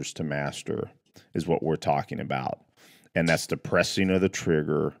shooters to master is what we're talking about, and that's the pressing of the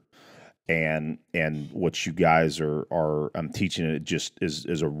trigger. And what you guys are teaching it just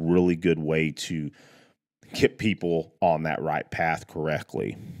is a really good way to get people on that right path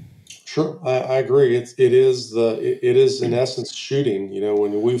correctly. Sure, I agree. It is in essence shooting.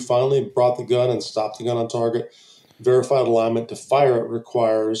 When we finally brought the gun and stopped the gun on target, verified alignment to fire it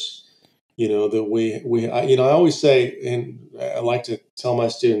requires, that I always say, and I like to tell my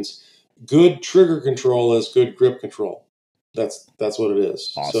students, good trigger control is good grip control. That's what it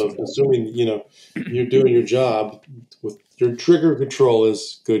is. Awesome. So assuming you're doing your job with your trigger control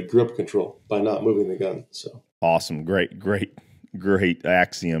is good grip control by not moving the gun. So awesome, great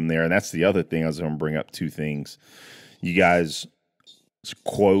axiom there. And that's the other thing I was going to bring up. Two things. You guys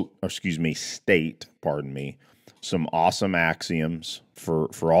state, some awesome axioms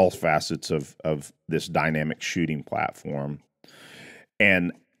for all facets of this dynamic shooting platform.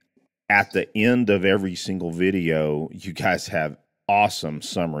 And at the end of every single video, you guys have awesome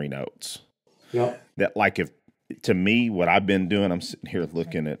summary notes. Yeah. That, like, if to me, what I've been doing, I'm sitting here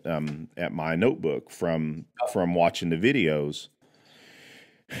looking at my notebook from watching the videos,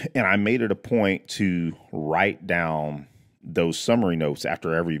 and I made it a point to write down those summary notes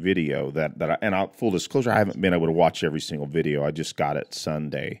after every video. Full disclosure, I haven't been able to watch every single video. I just got it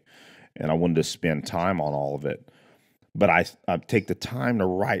Sunday, and I wanted to spend time on all of it. But I take the time to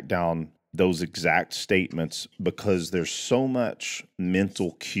write down those exact statements because there's so much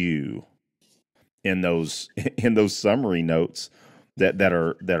mental cue in those summary notes that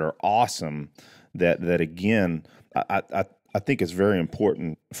are awesome. That again, I think it's very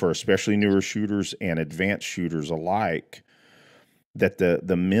important for especially newer shooters and advanced shooters alike, that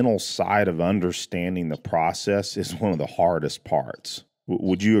the mental side of understanding the process is one of the hardest parts.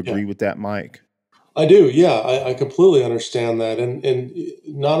 Would you agree with that, Mike? I do. Yeah, I completely understand that. And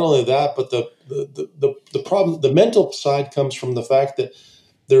not only that, but the problem, the mental side comes from the fact that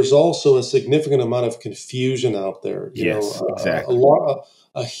there's also a significant amount of confusion out there. Exactly.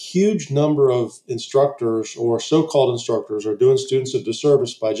 A huge number of instructors or so-called instructors are doing students a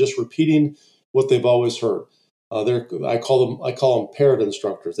disservice by just repeating what they've always heard. I call them parrot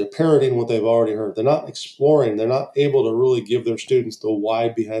instructors. They're parroting what they've already heard. They're not exploring. They're not able to really give their students the why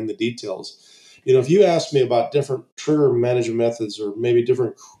behind the details. If you ask me about different trigger management methods or maybe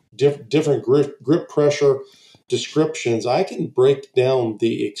different grip pressure descriptions, I can break down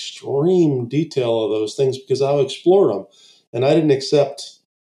the extreme detail of those things because I've explored them. And I didn't accept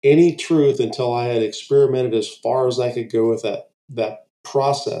any truth until I had experimented as far as I could go with that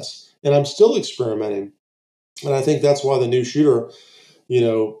process. And I'm still experimenting. And I think that's why the new shooter,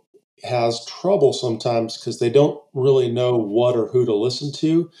 has trouble sometimes because they don't really know what or who to listen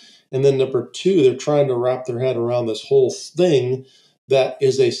to. And then number two, they're trying to wrap their head around this whole thing that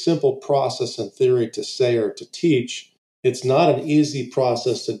is a simple process in theory to say or to teach. It's not an easy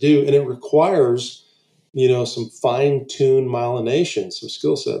process to do, and it requires some fine-tuned myelination, some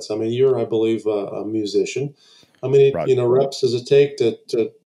skill sets. I mean, you're, I believe, a musician. How many, Right. reps does it take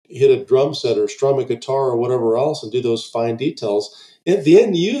to hit a drum set or strum a guitar or whatever else and do those fine details? And the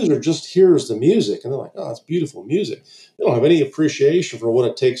end user just hears the music and they're like, oh, it's beautiful music. They don't have any appreciation for what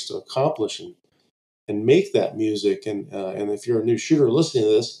it takes to accomplish and make that music. And if you're a new shooter listening to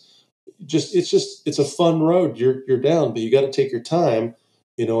this, it's a fun road you're down, but you got to take your time,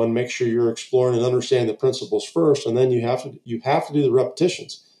 and make sure you're exploring and understanding the principles first, and then you have to do the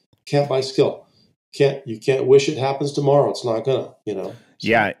repetitions. Can't buy skill. You can't wish it happens tomorrow. It's not gonna, So.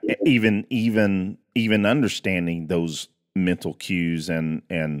 Yeah, even understanding those mental cues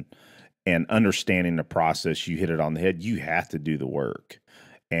and understanding the process, you hit it on the head. You have to do the work.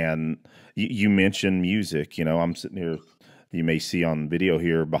 And you mentioned music. I'm sitting here. You may see on video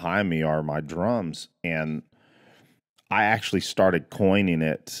here behind me are my drums, and I actually started coining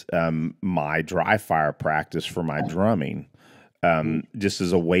it my dry fire practice for my drumming. Just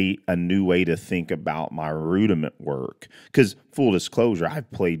as a new way to think about my rudiment work. Because full disclosure,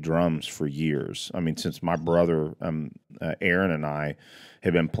 I've played drums for years. I mean, since my brother Aaron and I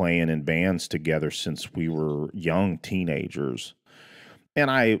have been playing in bands together since we were young teenagers, and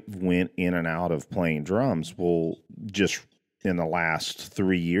I went in and out of playing drums. Well, just in the last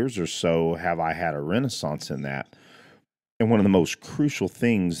 3 years or so, have I had a renaissance in that. And one of the most crucial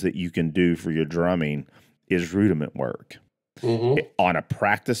things that you can do for your drumming is rudiment work. On a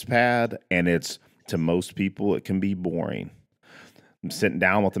practice pad, and to most people, it can be boring. I'm sitting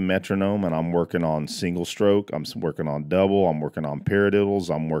down with a metronome and I'm working on single stroke, I'm working on double, I'm working on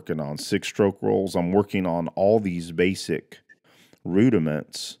paradiddles, I'm working on 6-stroke rolls, I'm working on all these basic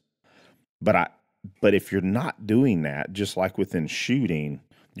rudiments. But if you're not doing that, just like within shooting,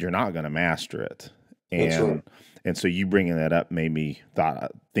 you're not going to master it. That's right. And so you bringing that up made me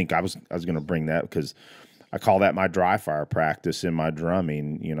think I was going to bring that, because I call that my dry fire practice in my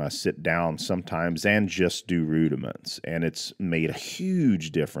drumming. I sit down sometimes and just do rudiments, and it's made a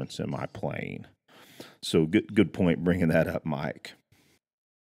huge difference in my playing. So good point bringing that up, Mike.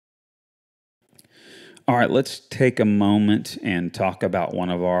 All right, let's take a moment and talk about one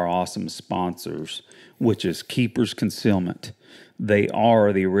of our awesome sponsors, which is Keepers Concealment. They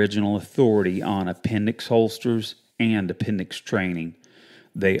are the original authority on appendix holsters and appendix training.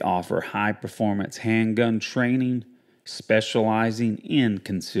 They offer high-performance handgun training, specializing in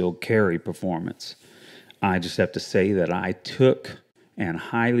concealed carry performance. I just have to say that I took and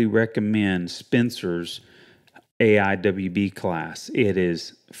highly recommend Spencer's AIWB class. It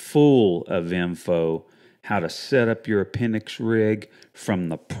is full of info, how to set up your appendix rig from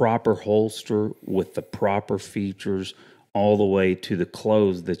the proper holster with the proper features all the way to the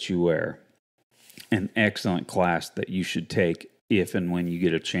clothes that you wear. An excellent class that you should take if and when you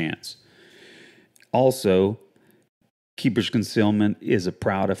get a chance. Also, Keepers Concealment is a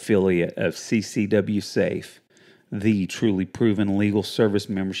proud affiliate of CCW Safe, the truly proven legal service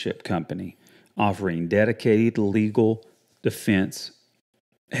membership company, offering dedicated legal defense.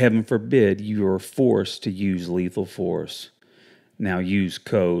 Heaven forbid you are forced to use lethal force. Now use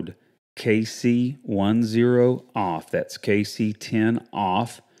code KC10OFF, that's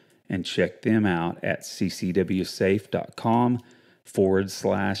KC10OFF, and check them out at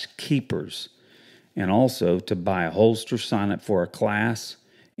ccwsafe.com/keepers. And also, to buy a holster, sign up for a class,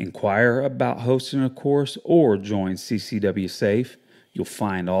 inquire about hosting a course, or join CCW Safe, you'll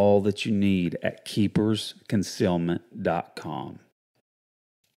find all that you need at keepersconcealment.com.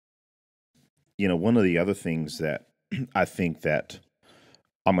 One of the other things that I think that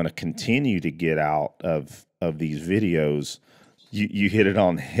I'm going to continue to get out of these videos, you hit it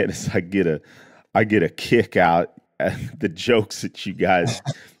on the head, is I get a kick out at the jokes that you guys,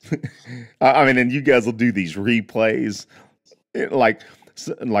 I mean, and you guys will do these replays, like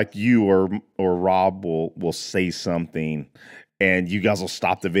you or Rob will say something, and you guys will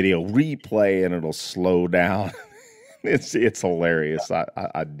stop the video, replay, and it'll slow down. It's hilarious.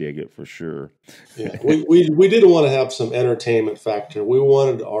 I dig it for sure. Yeah, we did want to have some entertainment factor. We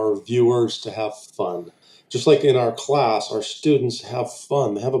wanted our viewers to have fun. Just like in our class, our students have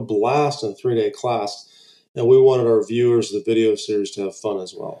fun. They have a blast in a 3-day class. And we wanted our viewers, the video series, to have fun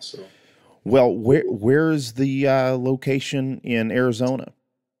as well. So, well, where is the location in Arizona?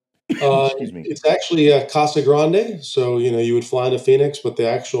 Excuse me. It's actually Casa Grande. So, you would fly to Phoenix, but the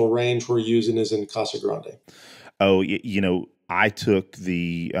actual range we're using is in Casa Grande. Oh, I took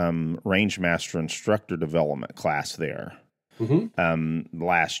the Range Master Instructor Development class there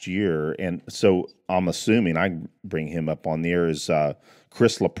last year. And so I'm assuming, I bring him up on the air, is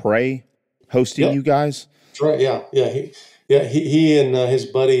Chris LaPrey hosting you guys? That's right. Yeah. He and his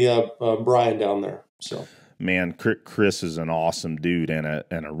buddy Brian down there. So, man, Chris is an awesome dude and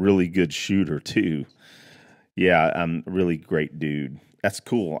a really good shooter too. Yeah, really great dude. That's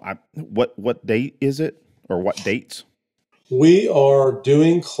cool. What date is it, or what dates? we are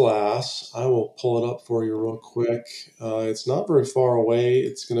doing class. I will pull it up for you real quick. It's not very far away.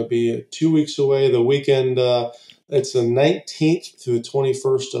 It's going to be 2 weeks away. The weekend, it's the 19th through the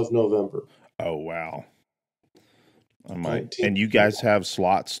 21st of November. Oh wow. I might. 19th. And you guys have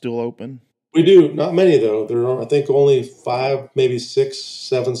slots still open? We do. Not many, though. There are, I think, only 5, maybe 6,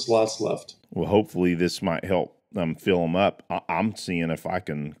 7 slots left. Well, hopefully this might help fill them up. I'm seeing if I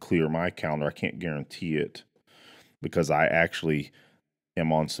can clear my calendar. I can't guarantee it because I actually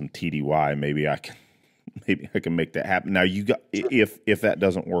am on some TDY. Maybe I can make that happen. Now, you got if that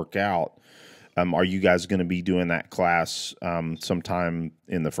doesn't work out, are you guys going to be doing that class sometime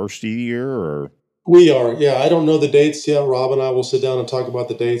in the first of the year, or? We are, yeah. I don't know the dates yet. Rob and I will sit down and talk about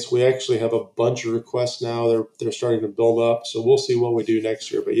the dates. We actually have a bunch of requests now. They're starting to build up, so we'll see what we do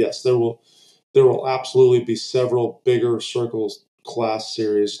next year. But yes, there will absolutely be several bigger circles class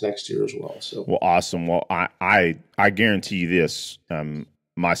series next year as well. So, well, awesome. Well, I guarantee you this: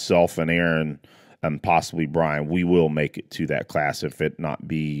 myself and Aaron, possibly Brian, we will make it to that class if it not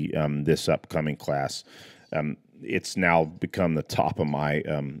be this upcoming class. It's now become the top of my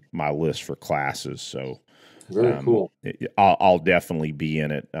my list for classes. So very cool. I'll definitely be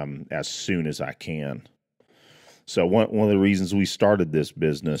in it as soon as I can. So one of the reasons we started this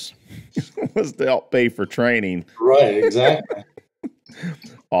business was to help pay for training. Right, exactly.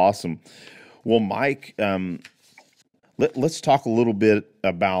 Awesome. Well, Mike, let's talk a little bit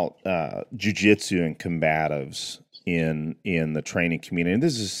about jiu-jitsu and combatives in the training community. And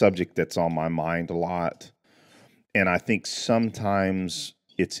this is a subject that's on my mind a lot. And I think sometimes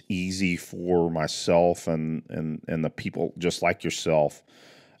it's easy for myself and the people just like yourself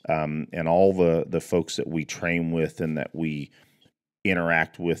and all the folks that we train with and that we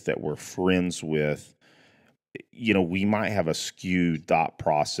interact with, that we're friends with, we might have a skewed thought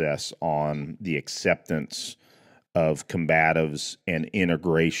process on the acceptance of combatives and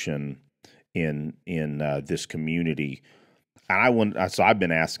integration in this community. And so I've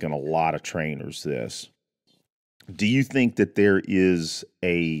been asking a lot of trainers this. Do you think that there is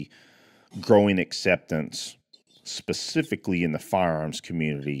a growing acceptance, specifically in the firearms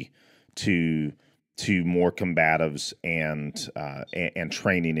community, to more combatives and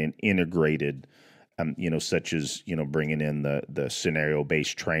training and integrated, such as bringing in the scenario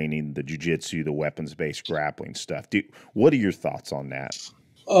based training, the jiu-jitsu, the weapons based grappling stuff? What are your thoughts on that?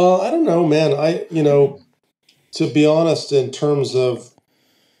 I don't know, man. To be honest, in terms of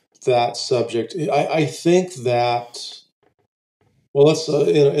that subject, I think that, well, let's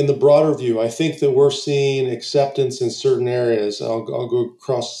in the broader view, I think that we're seeing acceptance in certain areas. I'll go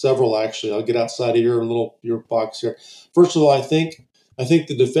across several. Actually, I'll get outside of your box here. First of all, I think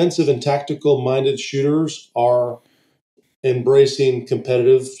the defensive and tactical minded shooters are embracing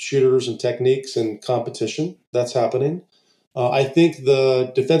competitive shooters and techniques and competition. That's happening. I think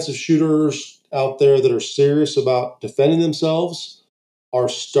the defensive shooters out there that are serious about defending themselves are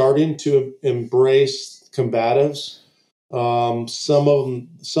starting to embrace combatives.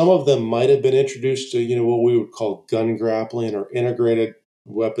 Some of them might have been introduced to what we would call gun grappling or integrated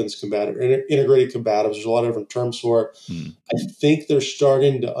weapons combative, integrated combatives. There's a lot of different terms for it. I think they're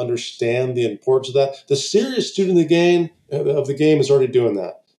starting to understand the importance of that. The serious student of the game is already doing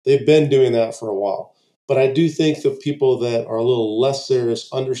that. They've been doing that for a while. But I do think the people that are a little less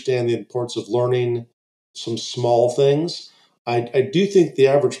serious understand the importance of learning some small things. I do think the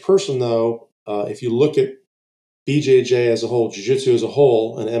average person, though, if you look at BJJ as a whole, jiu-jitsu as a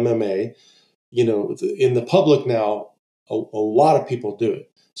whole, and MMA, in the public now, a lot of people do it.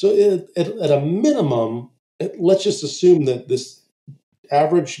 So at a minimum, let's just assume that this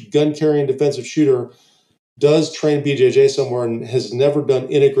average gun-carrying defensive shooter does train BJJ somewhere and has never done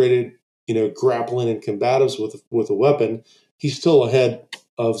integrated, grappling and combatives with a weapon. He's still ahead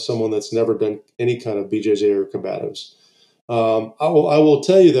of someone that's never done any kind of BJJ or combatives. I will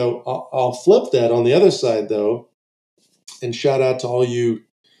tell you, though, I'll flip that on the other side, though, and shout out to all you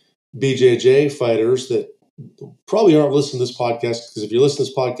BJJ fighters that probably aren't listening to this podcast, because if you listen to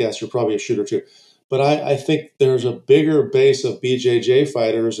this podcast, you're probably a shooter too. But I think there's a bigger base of BJJ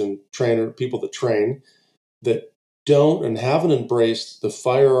fighters and people that train that don't and haven't embraced the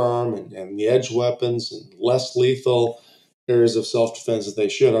firearm and the edge weapons and less lethal areas of self-defense that they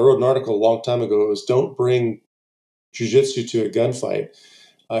should. I wrote an article a long time ago. It was "Don't Bring Jiu-Jitsu to a Gunfight."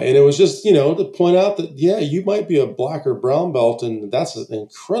 And it was just, to point out that, yeah, you might be a black or brown belt, and that's an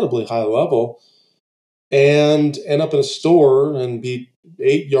incredibly high level, and end up in a store and be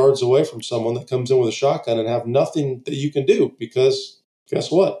 8 yards away from someone that comes in with a shotgun and have nothing that you can do, because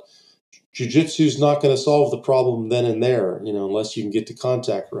guess what? Jiu-jitsu is not going to solve the problem then and there, unless you can get to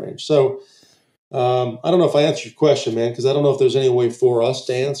contact range. So I don't know if I answered your question, man, because I don't know if there's any way for us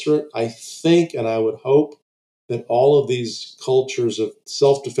to answer it. I think, and I would hope, that all of these cultures of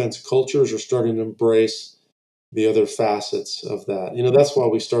self-defense cultures are starting to embrace the other facets of that. That's why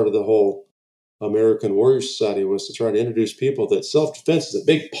we started the whole American Warrior Society, was to try to introduce people that self-defense is a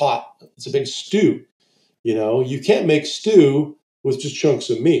big pot. It's a big stew. You can't make stew with just chunks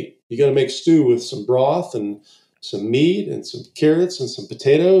of meat. You got to make stew with some broth and some meat and some carrots and some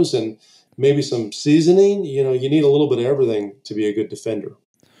potatoes and maybe some seasoning. You need a little bit of everything to be a good defender.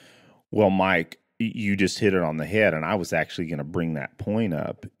 Well, Mike, you just hit it on the head, and I was actually going to bring that point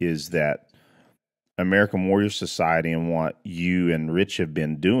up, is that American Warrior Society and what you and Rich have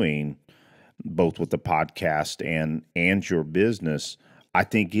been doing, both with the podcast and your business, I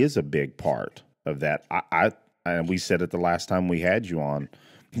think is a big part of that. And we said it the last time we had you on,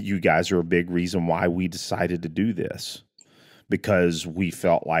 you guys are a big reason why we decided to do this, because we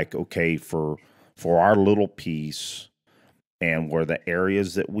felt like, okay, for our little piece and where the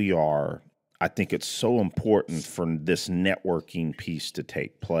areas that we are, I think it's so important for this networking piece to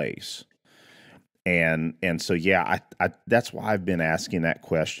take place. And so, yeah, I that's why I've been asking that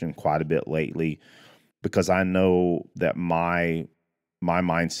question quite a bit lately, because I know that my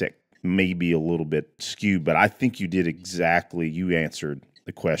mindset may be a little bit skewed, but I think you answered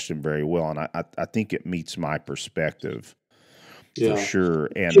the question very well. And I think it meets my perspective for sure.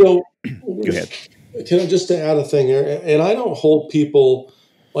 And go ahead. Can I just add a thing here? And I don't hold people,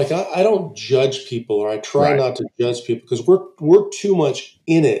 like I don't judge people, or I try not to judge people, because we're too much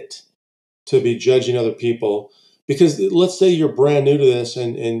in it to be judging other people. Because let's say you're brand new to this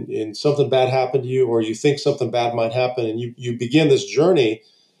and something bad happened to you, or you think something bad might happen, and you begin this journey.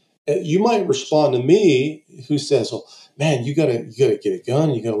 You might respond to me, who says, "Well, man, you gotta get a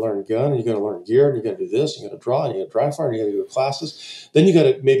gun, you gotta learn a gun, and you gotta learn gear, and you gotta do this, and you gotta draw, and you gotta dry fire, and you gotta go to classes. Then you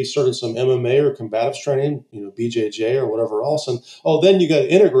gotta maybe start in some MMA or combatives training, BJJ or whatever else. And then you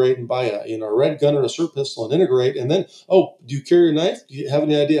gotta integrate and buy a red gun or a SIR pistol and integrate. And then, do you carry a knife? Do you have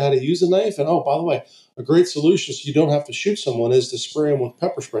any idea how to use a knife? And by the way, a great solution so you don't have to shoot someone is to spray them with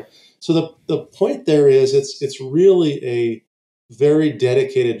pepper spray." So the point there is, it's really a very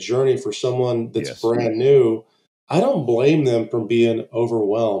dedicated journey for someone that's brand new. I don't blame them for being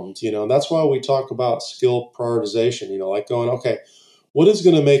overwhelmed. And that's why we talk about skill prioritization, like going, okay, what is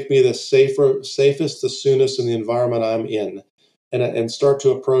going to make me the safest, the soonest in the environment I'm in, and start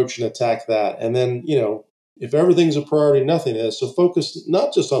to approach and attack that. And then, if everything's a priority, nothing is. So focus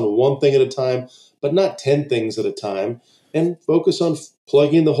not just on one thing at a time, but not 10 things at a time, and focus on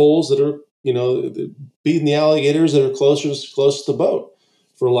plugging the holes that are, beating the alligators that are closest to the boat,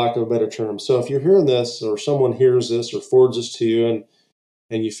 for lack of a better term. So if you're hearing this, or someone hears this or forwards this to you,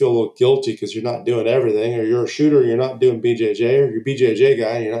 and you feel a little guilty because you're not doing everything, or you're a shooter, you're not doing BJJ, or you're a BJJ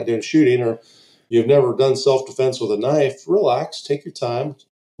guy and you're not doing shooting, or you've never done self-defense with a knife, relax, take your time,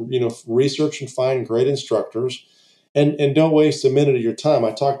 research and find great instructors, and don't waste a minute of your time.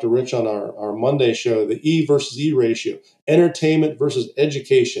 I talked to Rich on our Monday show, the E versus E ratio, entertainment versus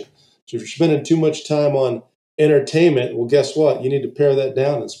education. So if you're spending too much time on entertainment, well, guess what? You need to pare that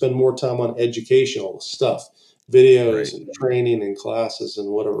down and spend more time on educational stuff, videos and training and classes and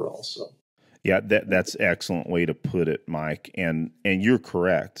whatever else. So, yeah, that's an excellent way to put it, Mike. And you're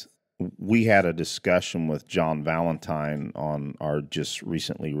correct. We had a discussion with John Valentine on our just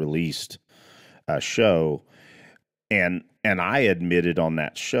recently released show, and I admitted on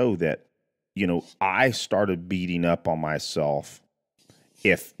that show that I started beating up on myself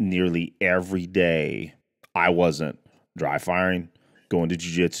if nearly every day I wasn't dry firing, going to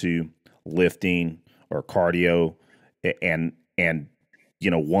jiu-jitsu, lifting, or cardio, and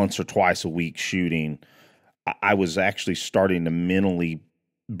once or twice a week shooting. I was actually starting to mentally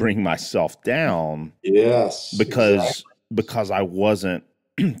bring myself down. Yes, because I wasn't,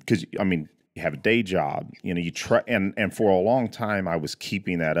 because you have a day job, you try, and for a long time I was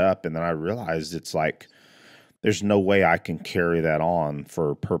keeping that up, and then I realized it's like, there's no way I can carry that on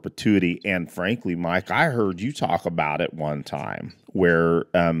for perpetuity. And frankly, Mike, I heard you talk about it one time where,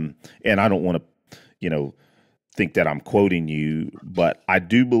 and I don't want to, think that I'm quoting you, but I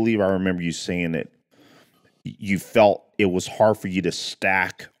do believe I remember you saying that you felt it was hard for you to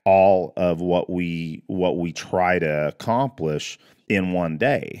stack all of what we try to accomplish in one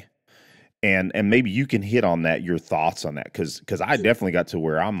day. And maybe you can hit on that, your thoughts on that, because I definitely got to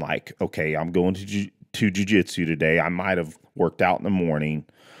where I'm like, okay, I'm going to jiu-jitsu today. I might have worked out in the morning,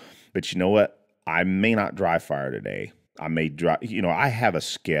 but you know what? I may not dry fire today. I may drive, I have a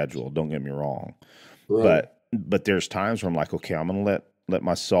schedule, don't get me wrong. Right. But there's times where I'm like, okay, I'm going to let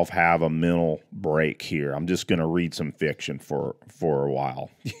myself have a mental break here. I'm just going to read some fiction for a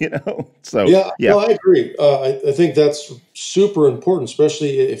while, So Yeah, yeah. no, I agree. I think that's super important,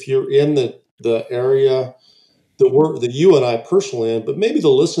 especially if you're in the area that you and I personally in, but maybe the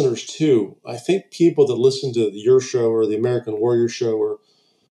listeners too. I think people that listen to your show or the American Warrior show, or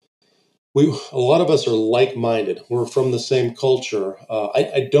a lot of us are like-minded. We're from the same culture.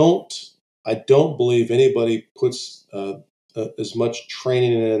 I don't believe anybody puts as much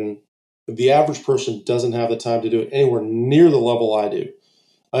training in. The average person doesn't have the time to do it anywhere near the level I do.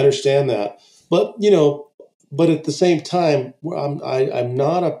 I understand that, but but at the same time, I'm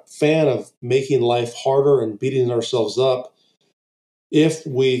not a fan of making life harder and beating ourselves up. If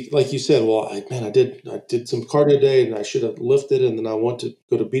we, like you said, well, I did some cardio today, and I should have lifted, and then I want to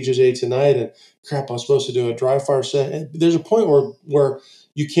go to BJJ tonight, and crap, I was supposed to do a dry fire set. And there's a point where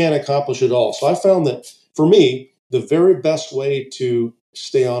you can't accomplish it all. So I found that for me, the very best way to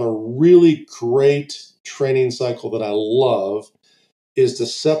stay on a really great training cycle that I love is to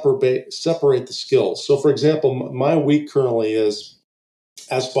separate the skills. So, for example, my week currently is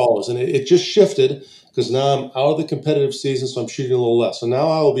as follows, and it just shifted because now I'm out of the competitive season, so I'm shooting a little less. So now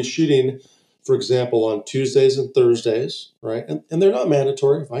I will be shooting, for example, on Tuesdays and Thursdays, right? And they're not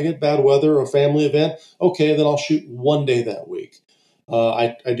mandatory. If I get bad weather or a family event, okay, then I'll shoot one day that week.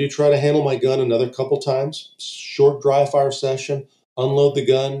 I do try to handle my gun another couple times, short dry fire session, unload the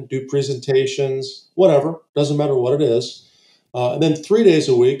gun, do presentations, whatever, doesn't matter what it is. And then 3 days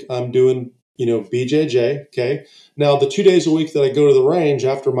a week, I'm doing, BJJ. Okay. Now, the 2 days a week that I go to the range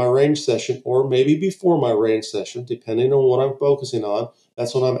after my range session, or maybe before my range session, depending on what I'm focusing on,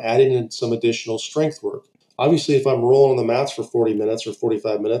 that's when I'm adding in some additional strength work. Obviously, if I'm rolling on the mats for 40 minutes or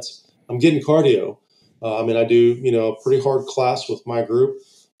 45 minutes, I'm getting cardio. I do, a pretty hard class with my group.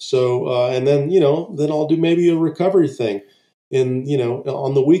 So, and then I'll do maybe a recovery thing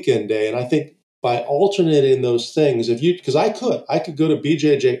on the weekend day. And I think by alternating those things, because I could go to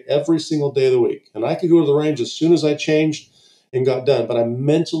BJJ every single day of the week, and I could go to the range as soon as I changed and got done, but I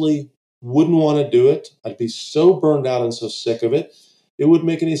mentally wouldn't want to do it. I'd be so burned out and so sick of it. It wouldn't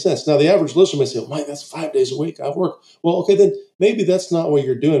make any sense. Now, the average listener may say, "Oh, Mike, that's 5 days a week. I work." Well, okay, then maybe that's not what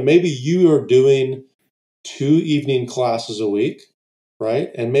you're doing. Maybe you are doing 2 evening classes a week,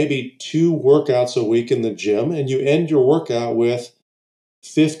 right? And maybe 2 workouts a week in the gym, and you end your workout with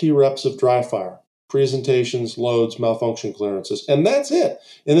 50 reps of dry fire, presentations, loads, malfunction clearances, and that's it.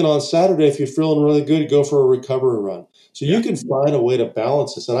 And then on Saturday, if you're feeling really good, go for a recovery run. So you can find a way to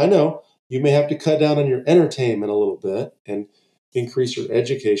balance this. And I know you may have to cut down on your entertainment a little bit and increase your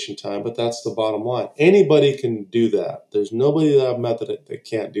education time, but that's the bottom line. Anybody can do that. There's nobody that I've met that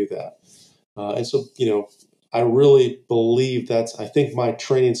can't do that. And so, I really believe I think my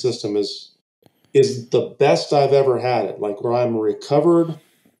training system is the best I've ever had it. Like, where I'm recovered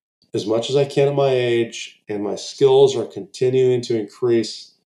as much as I can at my age, and my skills are continuing to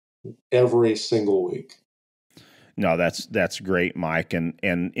increase every single week. No, that's great, Mike. And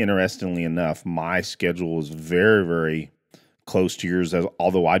interestingly enough, my schedule is very, very close to yours,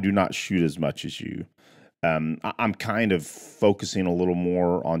 although I do not shoot as much as you. I'm kind of focusing a little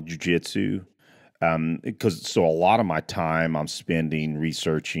more on jujitsu. So a lot of my time I'm spending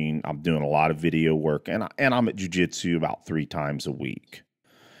researching. I'm doing a lot of video work, and I'm at jujitsu about 3 times a week.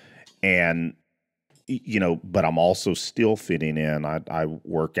 And but I'm also still fitting in. I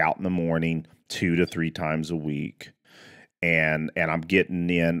work out in the morning 2 to 3 times a week, and I'm getting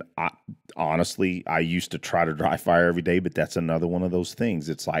in. Honestly, I used to try to dry fire every day, but that's another one of those things.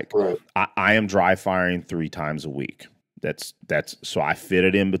 It's like Right. I am dry firing 3 times a week. That's so I fit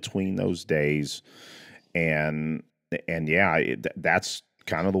it in between those days, and yeah, that's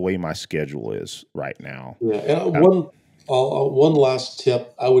kind of the way my schedule is right now. Yeah. And one last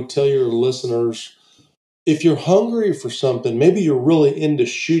tip I would tell your listeners: if you're hungry for something, maybe you're really into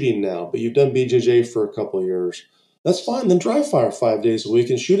shooting now, but you've done BJJ for a couple of years. That's fine. Then dry fire 5 days a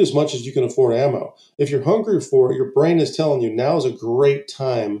week and shoot as much as you can afford ammo. If you're hungry for it, your brain is telling you now is a great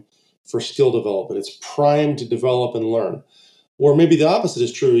time for skill development. It's primed to develop and learn. Or maybe the opposite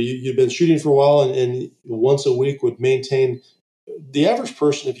is true. You've been shooting for a while, and once a week would maintain. The average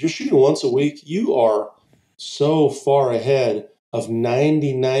person, if you're shooting once a week, you are so far ahead of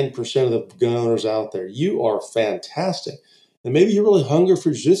 99% of the gun owners out there. You are fantastic. And maybe you're really hungry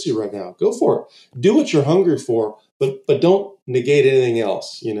for jiu-jitsu right now. Go for it. Do what you're hungry for, but don't negate anything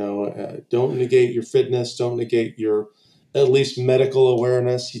else. Don't negate your fitness. Don't negate your at least medical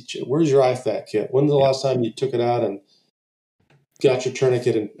awareness. Where's your IFAK kit? When's the last time you took it out and got your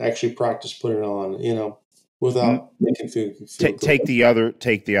tourniquet and actually practiced putting it on? without making feel take the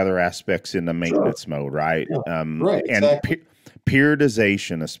other aspects into maintenance mode, right? Yeah. Right, And exactly.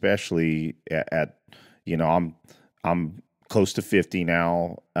 periodization, especially at I'm close to 50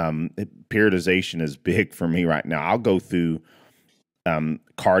 now. Periodization is big for me right now. I'll go through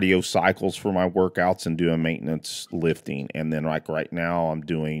cardio cycles for my workouts and do a maintenance lifting, and then like right now I'm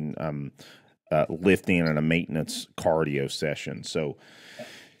doing lifting and a maintenance cardio session. So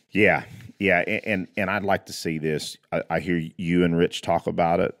yeah, and I'd like to see this. I hear you and Rich talk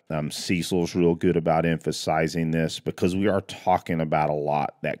about it. Cecil's real good about emphasizing this because we are talking about a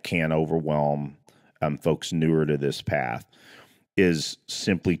lot that can overwhelm folks newer to this path. Is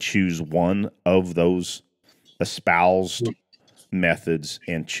simply choose one of those espoused methods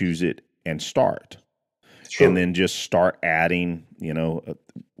and choose it and start, and then just start adding. I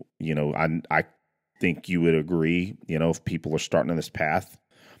think you would agree. If people are starting on this path,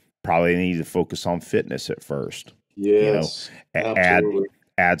 probably need to focus on fitness at first. Yes, absolutely.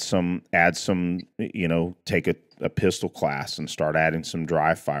 Add some, take a pistol class and start adding some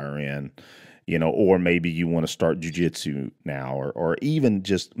dry fire in, or maybe you want to start jujitsu now, or even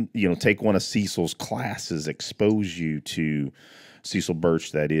just, take one of Cecil's classes, Cecil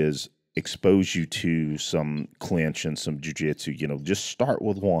Birch, that is, expose you to some clinch and some jujitsu, just start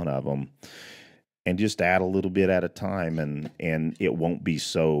with one of them. And just add a little bit at a time, and it won't be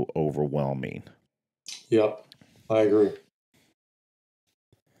so overwhelming. Yep, I agree.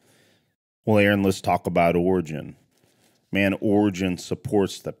 Well, Aaron, let's talk about Origin. Man, Origin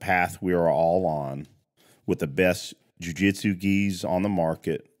supports the path we are all on with the best jiu-jitsu gis on the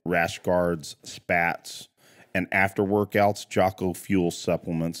market, rash guards, spats, and after workouts, Jocko fuel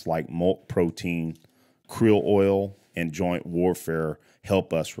supplements like Molt Protein, krill oil, and Joint Warfare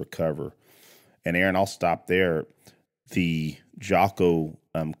help us recover. And Aaron, I'll stop there. The Jocko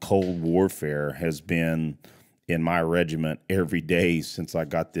Cold Warfare has been in my regiment every day since I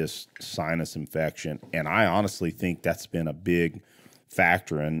got this sinus infection. And I honestly think that's been a big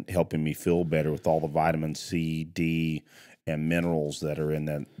factor in helping me feel better with all the vitamin C, D, and minerals that are in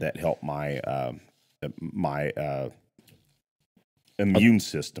that help my immune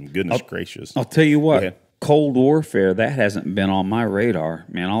system. Goodness gracious. I'll tell you what, Cold Warfare, that hasn't been on my radar.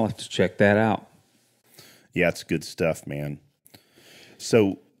 Man, I'll have to check that out. Yeah, it's good stuff, man.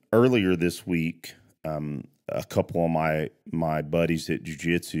 So earlier this week, a couple of my buddies at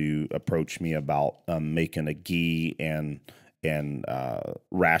jiu-jitsu approached me about making a gi and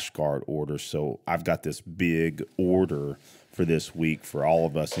rash guard order. So I've got this big order for this week for all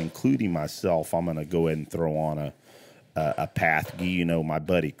of us, including myself. I'm going to go ahead and throw on a path gi. My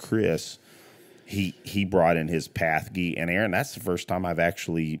buddy Chris, he brought in his path gi, and Aaron, that's the first time I've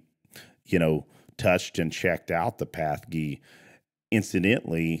actually, touched and checked out the path gi.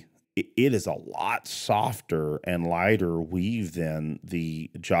 Incidentally, it is a lot softer and lighter weave than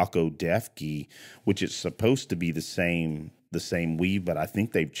the Jocko Def gi, which is supposed to be the same weave, but I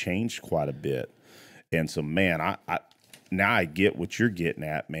think they've changed quite a bit. And so, man, I now I get what you're getting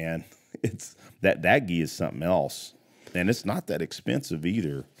at, man. It's that gi is something else, and it's not that expensive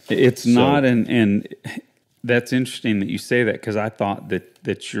either. It's not, and that's interesting that you say that, because I thought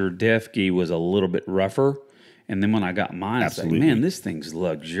that your Def gi was a little bit rougher. And then when I got mine, I was like, man, this thing's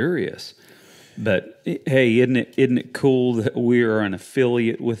luxurious. But hey, isn't it cool that we are an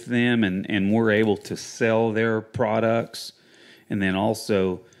affiliate with them and we're able to sell their products? And then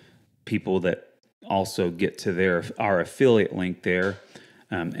also people that also get to our affiliate link there,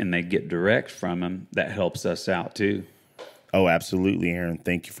 and they get direct from them, that helps us out too. Oh, absolutely, Aaron.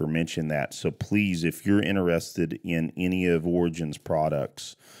 Thank you for mentioning that. So please, if you're interested in any of Origin's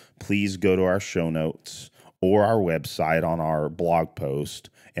products, please go to our show notes or our website on our blog post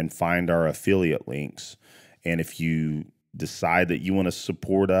and find our affiliate links. And if you decide that you want to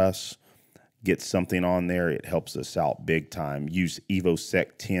support us, get something on there, it helps us out big time. Use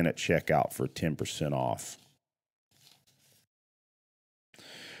EvoSec 10 at checkout for 10% off.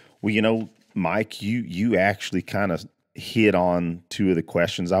 Well, Mike, you actually kind of hit on two of the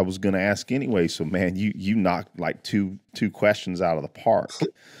questions I was going to ask anyway. So, man, you knocked like two questions out of the park.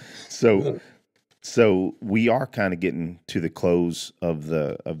 So we are kind of getting to the close of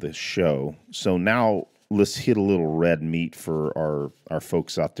the show. So now let's hit a little red meat for our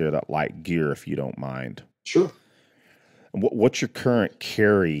folks out there that like gear, if you don't mind. Sure. What's your current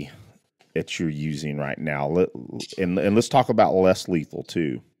carry that you're using right now? And let's talk about less lethal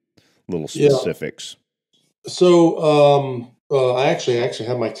too. Little specifics. Yeah. So I actually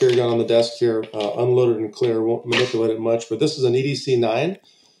have my carry gun on the desk here, unloaded and clear. Won't manipulate it much, but this is an EDC 9.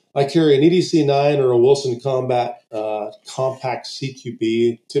 I carry an EDC-9 or a Wilson Combat compact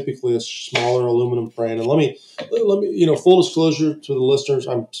CQB, typically a smaller aluminum frame. And let me, full disclosure to the listeners,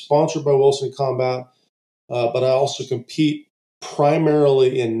 I'm sponsored by Wilson Combat, but I also compete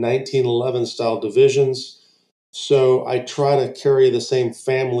primarily in 1911 style divisions. So I try to carry the same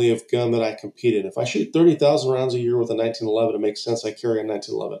family of gun that I compete in. If I shoot 30,000 rounds a year with a 1911, it makes sense I carry a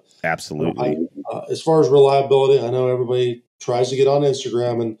 1911. Absolutely. As far as reliability, I know everybody tries to get on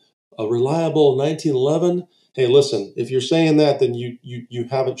Instagram and a reliable 1911. Hey, listen, if you're saying that, then you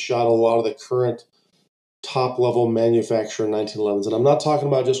haven't shot a lot of the current top level manufacturer 1911s. And I'm not talking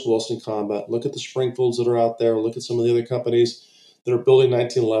about just Wilson Combat. Look at the Springfields that are out there. Look at some of the other companies that are building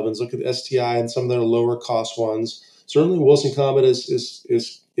 1911s. Look at STI and some of their lower cost ones. Certainly Wilson Combat is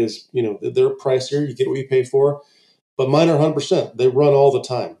they're pricier. You get what you pay for. But mine are 100%. They run all the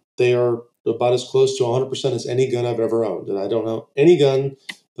time. They are about as close to 100% as any gun I've ever owned. And I don't know any gun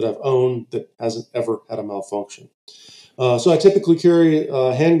that I've owned that hasn't ever had a malfunction. So I typically carry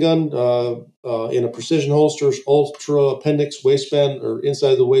a handgun in a precision holster, ultra appendix waistband or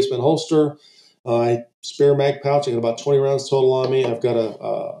inside the waistband holster. I spare mag pouch. I got about 20 rounds total on me. I've got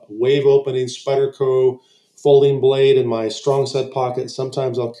a wave opening Spyderco folding blade in my strong side pocket.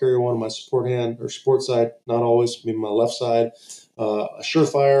 Sometimes I'll carry one on my support hand or support side, not always, maybe my left side. A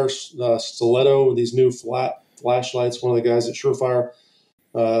Surefire stiletto, these new flat flashlights. One of the guys at Surefire,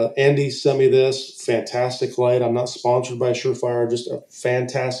 Andy, sent me this fantastic light. I'm not sponsored by Surefire, just a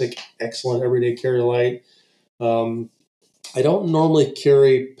fantastic, excellent everyday carry light. I don't normally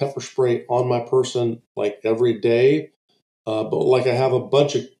carry pepper spray on my person like every day, but like I have a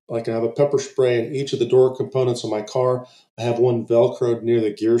pepper spray in each of the door components of my car. I have one Velcroed near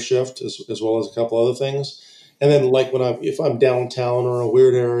the gear shift as well as a couple other things. And then like if I'm downtown or in a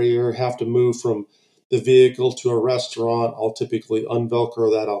weird area or have to move from the vehicle to a restaurant, I'll typically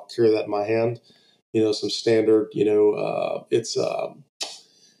unvelcro that. I'll carry that in my hand. Some standard, it's a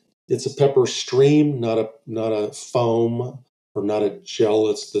pepper stream, not a foam or not a gel.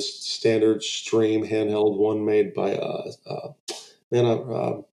 It's the standard stream handheld one made by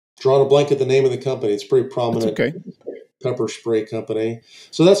I'm drawing a blank at the name of the company. It's pretty prominent. That's okay. Pepper spray company.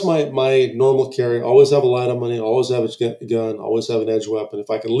 So that's my normal carry. Always have a light on money. Always have a gun. Always have an edge weapon. If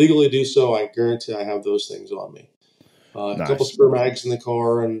I can legally do so, I guarantee I have those things on me. Nice. A couple spare mags in the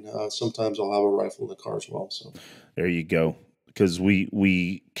car, and sometimes I'll have a rifle in the car as well. So there you go. Because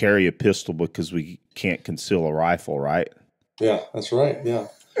we carry a pistol because we can't conceal a rifle, right? Yeah, that's right. Yeah.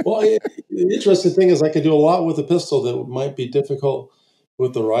 Well, the interesting thing is I can do a lot with a pistol that might be difficult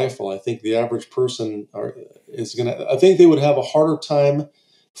with the rifle. I think the average person I think they would have a harder time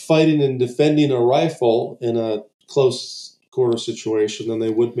fighting and defending a rifle in a close quarter situation than they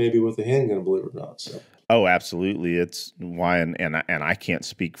would maybe with a handgun, believe it or not. So. Oh, absolutely. It's why, and I can't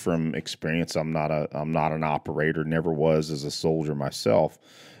speak from experience. I'm not an operator, never was as a soldier myself.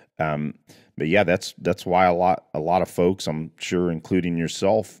 But yeah, that's why a lot of folks, I'm sure, including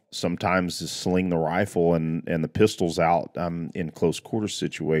yourself, sometimes sling the rifle and the pistols out in close quarter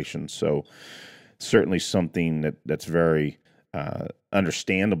situations. So certainly something that's very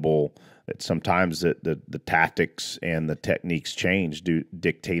understandable. That sometimes the tactics and the techniques change,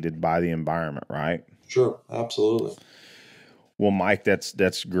 dictated by the environment, right? Sure, absolutely. Well, Mike,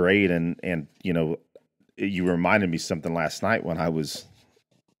 that's great, and you reminded me something last night when I was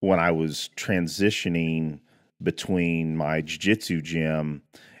transitioning between my jiu-jitsu gym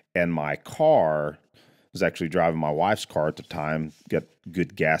and my car. I was actually driving my wife's car at the time, got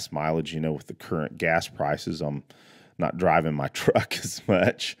good gas mileage. With the current gas prices, I'm not driving my truck as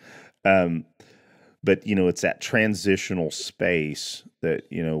much. But it's that transitional space that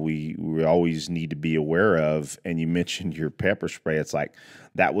we always need to be aware of. And you mentioned your pepper spray. It's like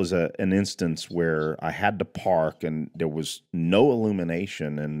that was an instance where I had to park and there was no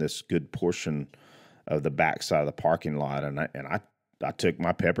illumination in this good portion of the backside of the parking lot, and I took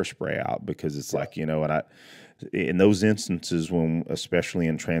my pepper spray out because it's like and in those instances when, especially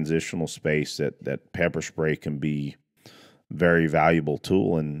in transitional space, that pepper spray can be very valuable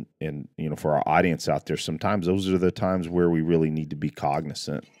tool, and for our audience out there, sometimes those are the times where we really need to be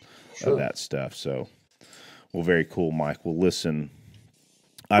cognizant of that stuff. So, well, very cool, Mike. Well, listen,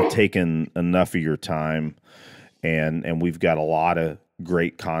 I've taken enough of your time, and we've got a lot of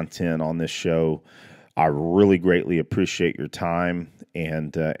great content on this show. I really greatly appreciate your time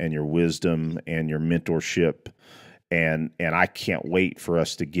and your wisdom and your mentorship. And I can't wait for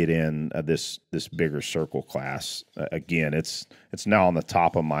us to get in this bigger circle class. Again, it's now on the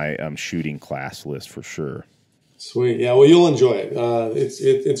top of my shooting class list for sure. Sweet, yeah. Well, you'll enjoy it.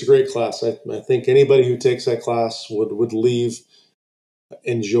 It's a great class. I think anybody who takes that class would leave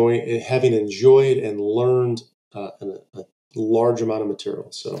having enjoyed and learned a large amount of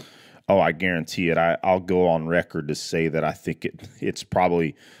material. So, oh, I guarantee it. I'll go on record to say that I think it's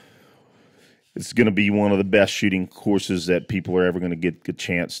going to be one of the best shooting courses that people are ever going to get a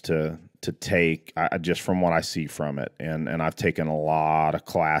chance to take. Just from what I see from it, and I've taken a lot of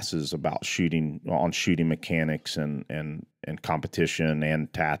classes about shooting mechanics and competition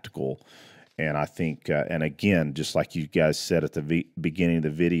and tactical. And I think, and again, just like you guys said at the beginning of the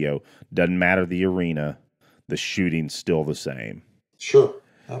video, doesn't matter the arena, the shooting's still the same. sure,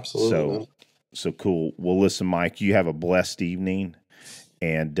 absolutely, man. So cool. Well, listen, Mike, you have a blessed evening,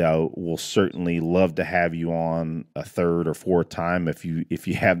 and we'll certainly love to have you on a third or fourth time if you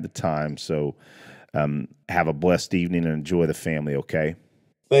have the time. So have a blessed evening and enjoy the family, okay?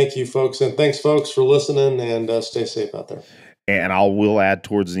 Thank you, folks, and thanks, folks, for listening, and stay safe out there. And I will add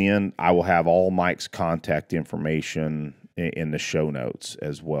towards the end, I will have all Mike's contact information in the show notes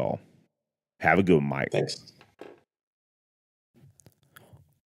as well. Have a good one, Mike. Thanks.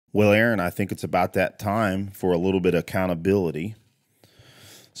 Well, Aaron, I think it's about that time for a little bit of accountability.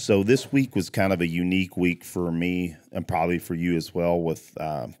 So this week was kind of a unique week for me and probably for you as well with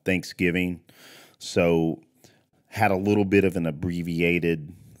Thanksgiving. So had a little bit of an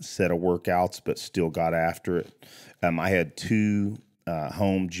abbreviated set of workouts, but still got after it. I had 2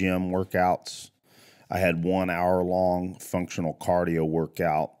 home gym workouts. I had 1 hour-long functional cardio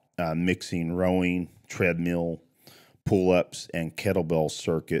workout, mixing rowing, treadmill, pull-ups, and kettlebell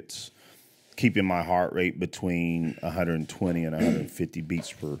circuits, keeping my heart rate between 120 and 150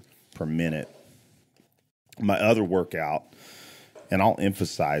 beats per minute. My other workout, and I'll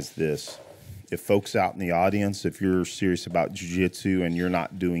emphasize this, if folks out in the audience, if you're serious about jiu-jitsu and you're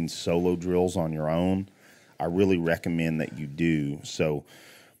not doing solo drills on your own, I really recommend that you do. So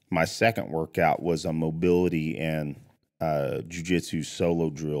my second workout was a mobility and jiu-jitsu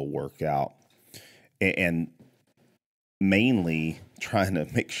solo drill workout, and mainly trying to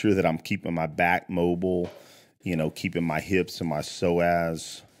make sure that I'm keeping my back mobile, keeping my hips and my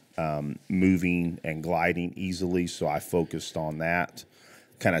psoas moving and gliding easily. So I focused on that,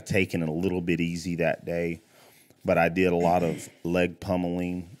 kind of taking it a little bit easy that day. But I did a lot of leg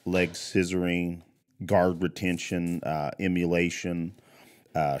pummeling, leg scissoring, guard retention, emulation,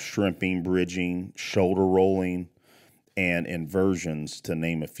 shrimping, bridging, shoulder rolling, and inversions, to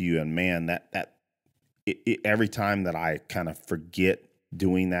name a few. And man, every time that I kind of forget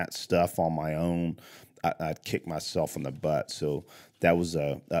doing that stuff on my own, I'd kick myself in the butt. So that was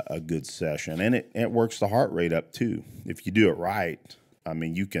a good session, and it works the heart rate up too. If you do it right, I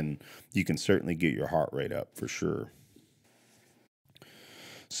mean, you can certainly get your heart rate up for sure.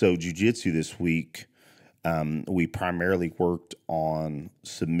 So jiu-jitsu this week, we primarily worked on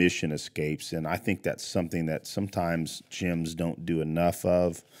submission escapes, and I think that's something that sometimes gyms don't do enough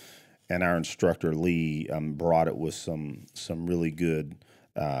of. And our instructor Lee brought it with some really good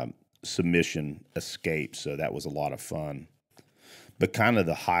submission escapes, so that was a lot of fun. But kind of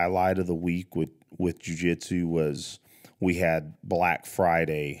the highlight of the week with jiu-jitsu was we had Black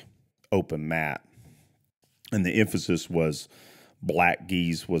Friday open mat, and the emphasis was black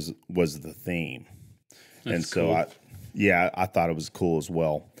geese was the theme. That's and so cool. I thought it was cool as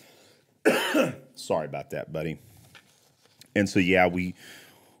well. Sorry about that, buddy. And so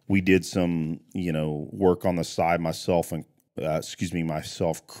we did some work on the side. Myself,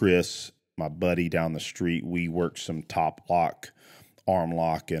 Chris, my buddy down the street, we worked some top lock, arm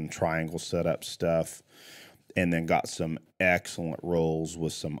lock, and triangle setup stuff, and then got some excellent rolls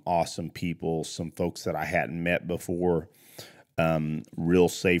with some awesome people, some folks that I hadn't met before. Real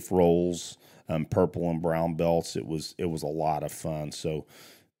safe rolls, purple and brown belts. It was a lot of fun. So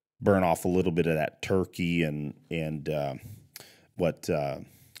burn off a little bit of that turkey and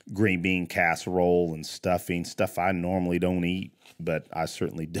green bean casserole and stuff I normally don't eat, but I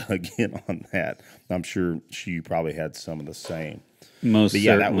certainly dug in on that. I'm sure you probably had some of the same. Most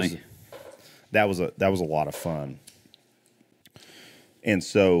certainly. That was a lot of fun. And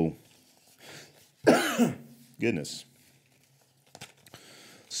so, goodness.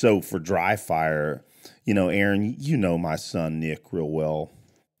 So for dry fire, Aaron, my son Nick real well.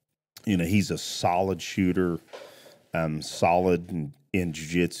 He's a solid shooter, solid in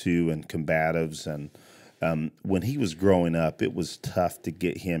jiu-jitsu and combatives. And when he was growing up, it was tough to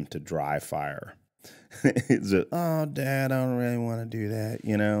get him to dry fire. It's oh, Dad, I don't really want to do that,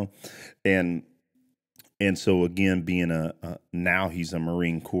 And so again, being now he's a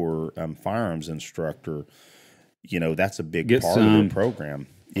Marine Corps firearms instructor, that's a big part of the program.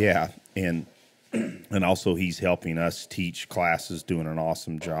 Yeah. And also he's helping us teach classes, doing an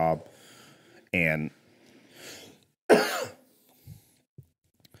awesome job. And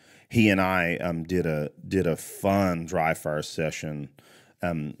he and I did a fun dry fire session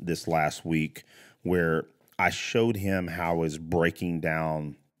this last week where I showed him how I was breaking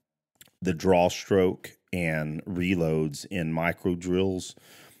down the draw stroke and reloads in micro drills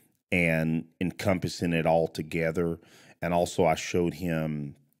and encompassing it all together. And also I showed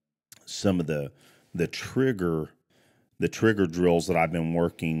him some of the trigger drills that I've been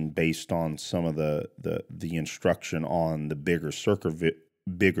working based on some of the instruction on the bigger circle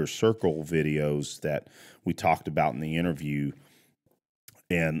videos that we talked about in the interview,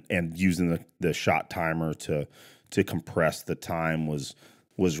 and using the shot timer to compress the time was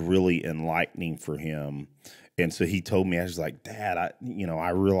really enlightening for him. And so he told me, I was like, Dad, I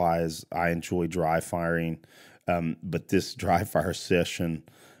realize I enjoy dry firing, but this dry fire session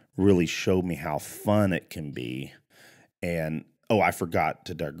really showed me how fun it can be. And I forgot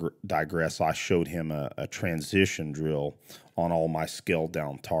to digress. I showed him a transition drill on all my scaled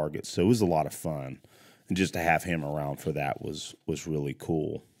down targets. So it was a lot of fun. And just to have him around for that was really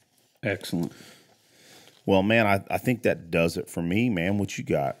cool. Excellent. Well, man, I think that does it for me, man. What you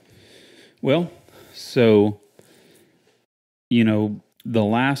got? Well, so, the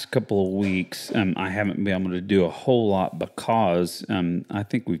last couple of weeks, I haven't been able to do a whole lot because I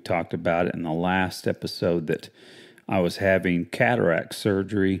think we've talked about it in the last episode that I was having cataract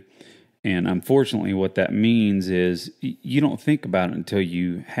surgery. And unfortunately, what that means is you don't think about it until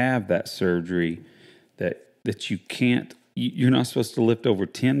you have that surgery that you can't, you're not supposed to lift over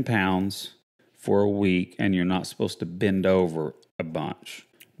 10 pounds for a week, and you're not supposed to bend over a bunch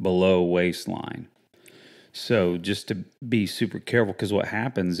below waistline. So just to be super careful, because what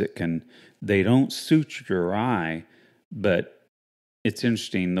happens, they don't suture your eye, but it's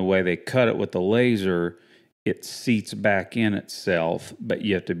interesting the way they cut it with the laser, it seats back in itself, but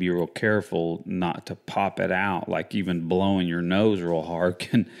you have to be real careful not to pop it out. Like even blowing your nose real hard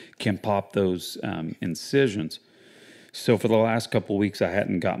can pop those incisions. So for the last couple of weeks, I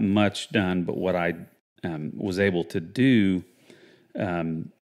hadn't got much done, but what I was able to do,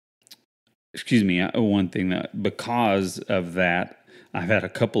 one thing that because of that, I've had a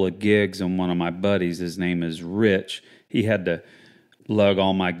couple of gigs, and one of my buddies, his name is Rich, he had to lug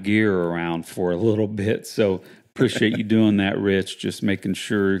all my gear around for a little bit. So appreciate you doing that, Rich, just making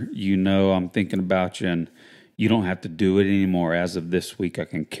sure I'm thinking about you, and you don't have to do it anymore. As of this week, I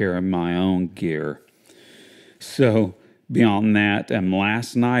can carry my own gear. So beyond that,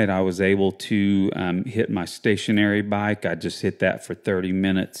 last night I was able to hit my stationary bike. I just hit that for 30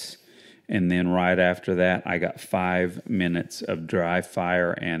 minutes. And then right after that, I got 5 minutes of dry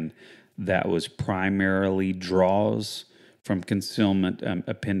fire, and that was primarily draws from concealment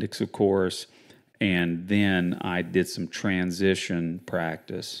appendix, of course. And then I did some transition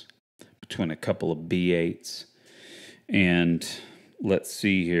practice between a couple of B8s. And let's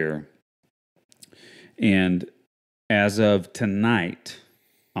see here. And as of tonight,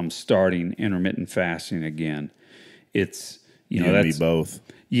 I'm starting intermittent fasting again. It's, you and me both.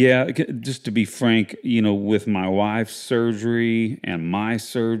 Yeah, just to be frank, with my wife's surgery and my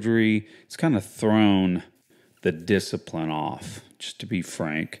surgery, it's kind of thrown the discipline off, just to be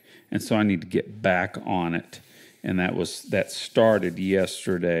frank. And so I need to get back on it. And that started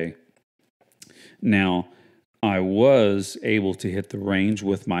yesterday. Now, I was able to hit the range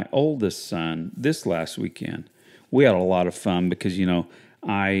with my oldest son this last weekend. We had a lot of fun because,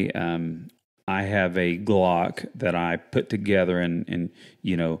 I have a Glock that I put together, and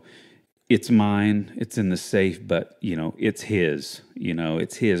it's mine. It's in the safe, but it's his.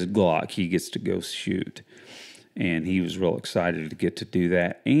 It's his Glock. He gets to go shoot, and he was real excited to get to do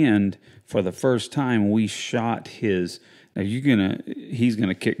that. And for the first time, we shot his. Now he's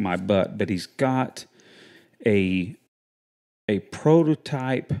gonna kick my butt, but he's got a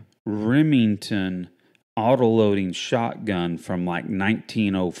prototype Remington autoloading shotgun from like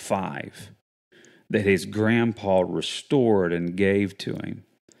 1905 that his grandpa restored and gave to him.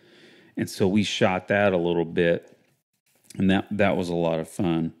 And so we shot that a little bit, and that was a lot of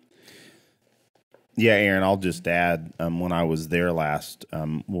fun. Yeah, Aaron, I'll just add, when I was there last,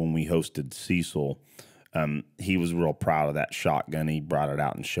 when we hosted Cecil, he was real proud of that shotgun. He brought it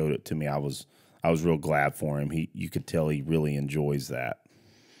out and showed it to me. I was real glad for him. You could tell he really enjoys that.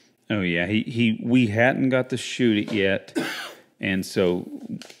 Oh yeah, we hadn't got to shoot it yet, and so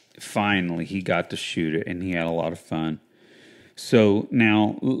finally he got to shoot it, and he had a lot of fun. So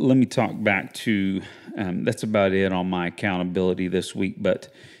now let me talk back to that's about it on my accountability this week.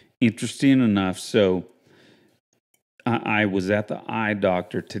 But interesting enough, so I was at the eye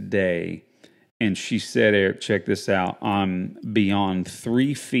doctor today, and she said, Eric, check this out. I'm beyond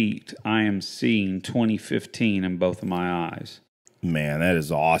 3 feet. I am seeing 20/15 in both of my eyes. Man, that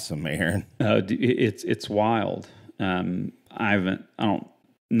is awesome, Aaron. It's wild. I don't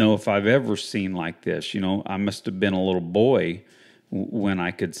know if I've ever seen like this. I must have been a little boy when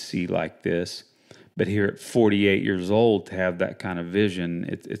I could see like this. But here at 48 years old, to have that kind of vision,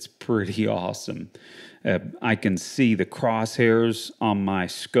 it's pretty awesome. I can see the crosshairs on my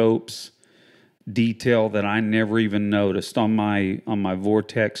scopes, detail that I never even noticed on my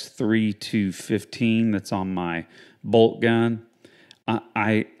Vortex 3 to 15 that's on my bolt gun.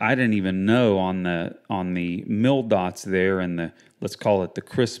 I didn't even know on the mill dots there and let's call it the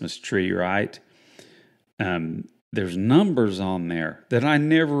Christmas tree, right? There's numbers on there that I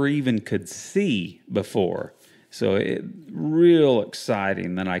never even could see before. So real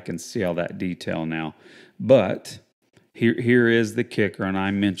exciting that I can see all that detail now. But here is the kicker, and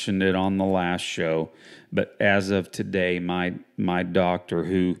I mentioned it on the last show. But as of today, my doctor,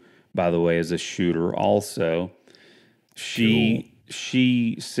 who, by the way, is a shooter also, she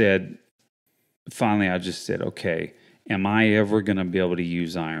said, finally, I just said, okay, am I ever going to be able to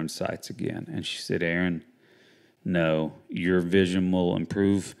use iron sights again? And she said, Aaron, no, your vision will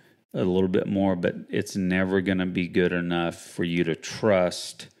improve a little bit more, but it's never going to be good enough for you to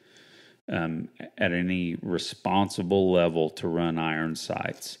trust at any responsible level to run iron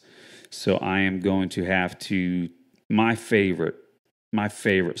sights. So I am going to have to, my favorite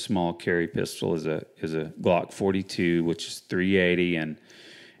small carry pistol is a Glock 42, which is 380,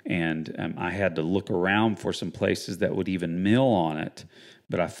 and I had to look around for some places that would even mill on it.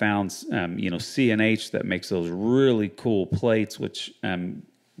 But I found, C&H that makes those really cool plates, which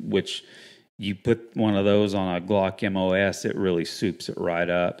you put one of those on a Glock MOS, it really soups it right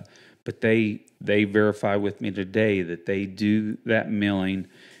up. But they verify with me today that they do that milling,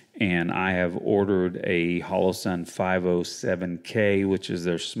 and I have ordered a Holosun 507K, which is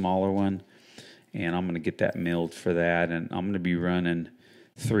their smaller one, and I'm going to get that milled for that, and I'm going to be running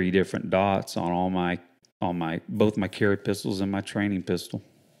 3 different dots on both my carry pistols and my training pistol.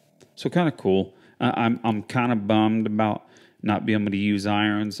 So kind of cool. I'm kind of bummed about not being able to use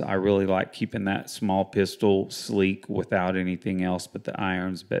irons. I really like keeping that small pistol sleek without anything else but the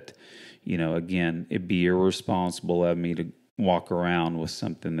irons. But, again, it'd be irresponsible of me to walk around with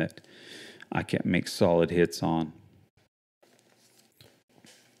something that I can't make solid hits on.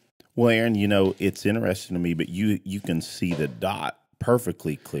 Well, Aaron, it's interesting to me, but you can see the dot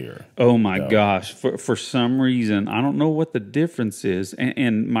perfectly clear. Oh my gosh. For some reason, I don't know what the difference is.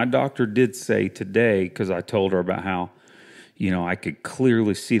 And my doctor did say today, because I told her about how, I could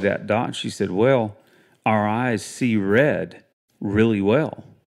clearly see that dot. And she said, well, our eyes see red really well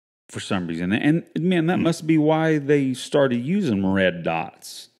for some reason. And man, that must be why they started using red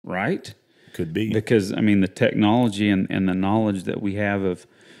dots, right? Could be. Because, the technology and the knowledge that we have of,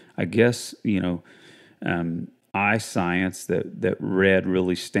 I guess, eye science, that red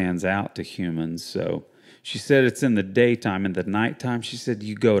really stands out to humans. So she said it's in the daytime. In the nighttime, she said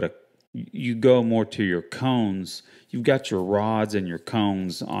you go more to your cones. You've got your rods and your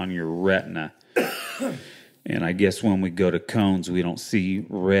cones on your retina. And I guess when we go to cones, we don't see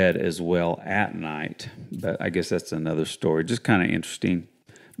red as well at night. But I guess that's another story. Just kind of interesting.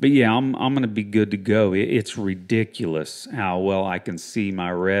 But yeah, I'm going to be good to go. It's ridiculous how well I can see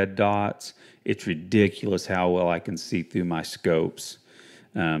my red dots. It's ridiculous how well I can see through my scopes.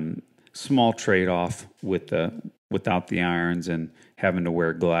 Small trade-off without the irons and having to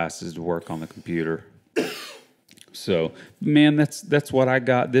wear glasses to work on the computer. So, man, that's what I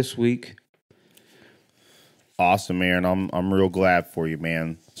got this week. Awesome, Aaron. I'm real glad for you,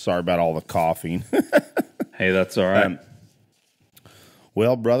 man. Sorry about all the coughing. Hey, that's all right.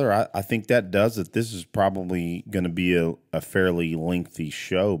 Well, brother, I think that does it. This is probably going to be a fairly lengthy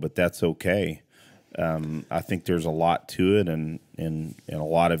show, but that's okay. I think there's a lot to it and a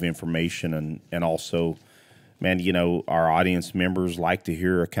lot of information. And also, man, our audience members like to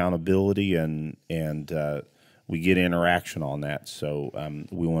hear accountability and we get interaction on that. So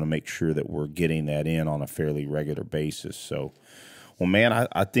we want to make sure that we're getting that in on a fairly regular basis. So, well, man,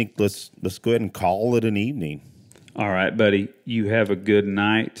 I think let's go ahead and call it an evening. All right, buddy. You have a good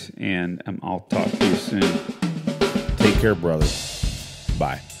night, and I'll talk to you soon. Take care, brother.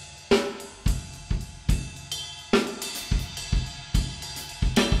 Bye.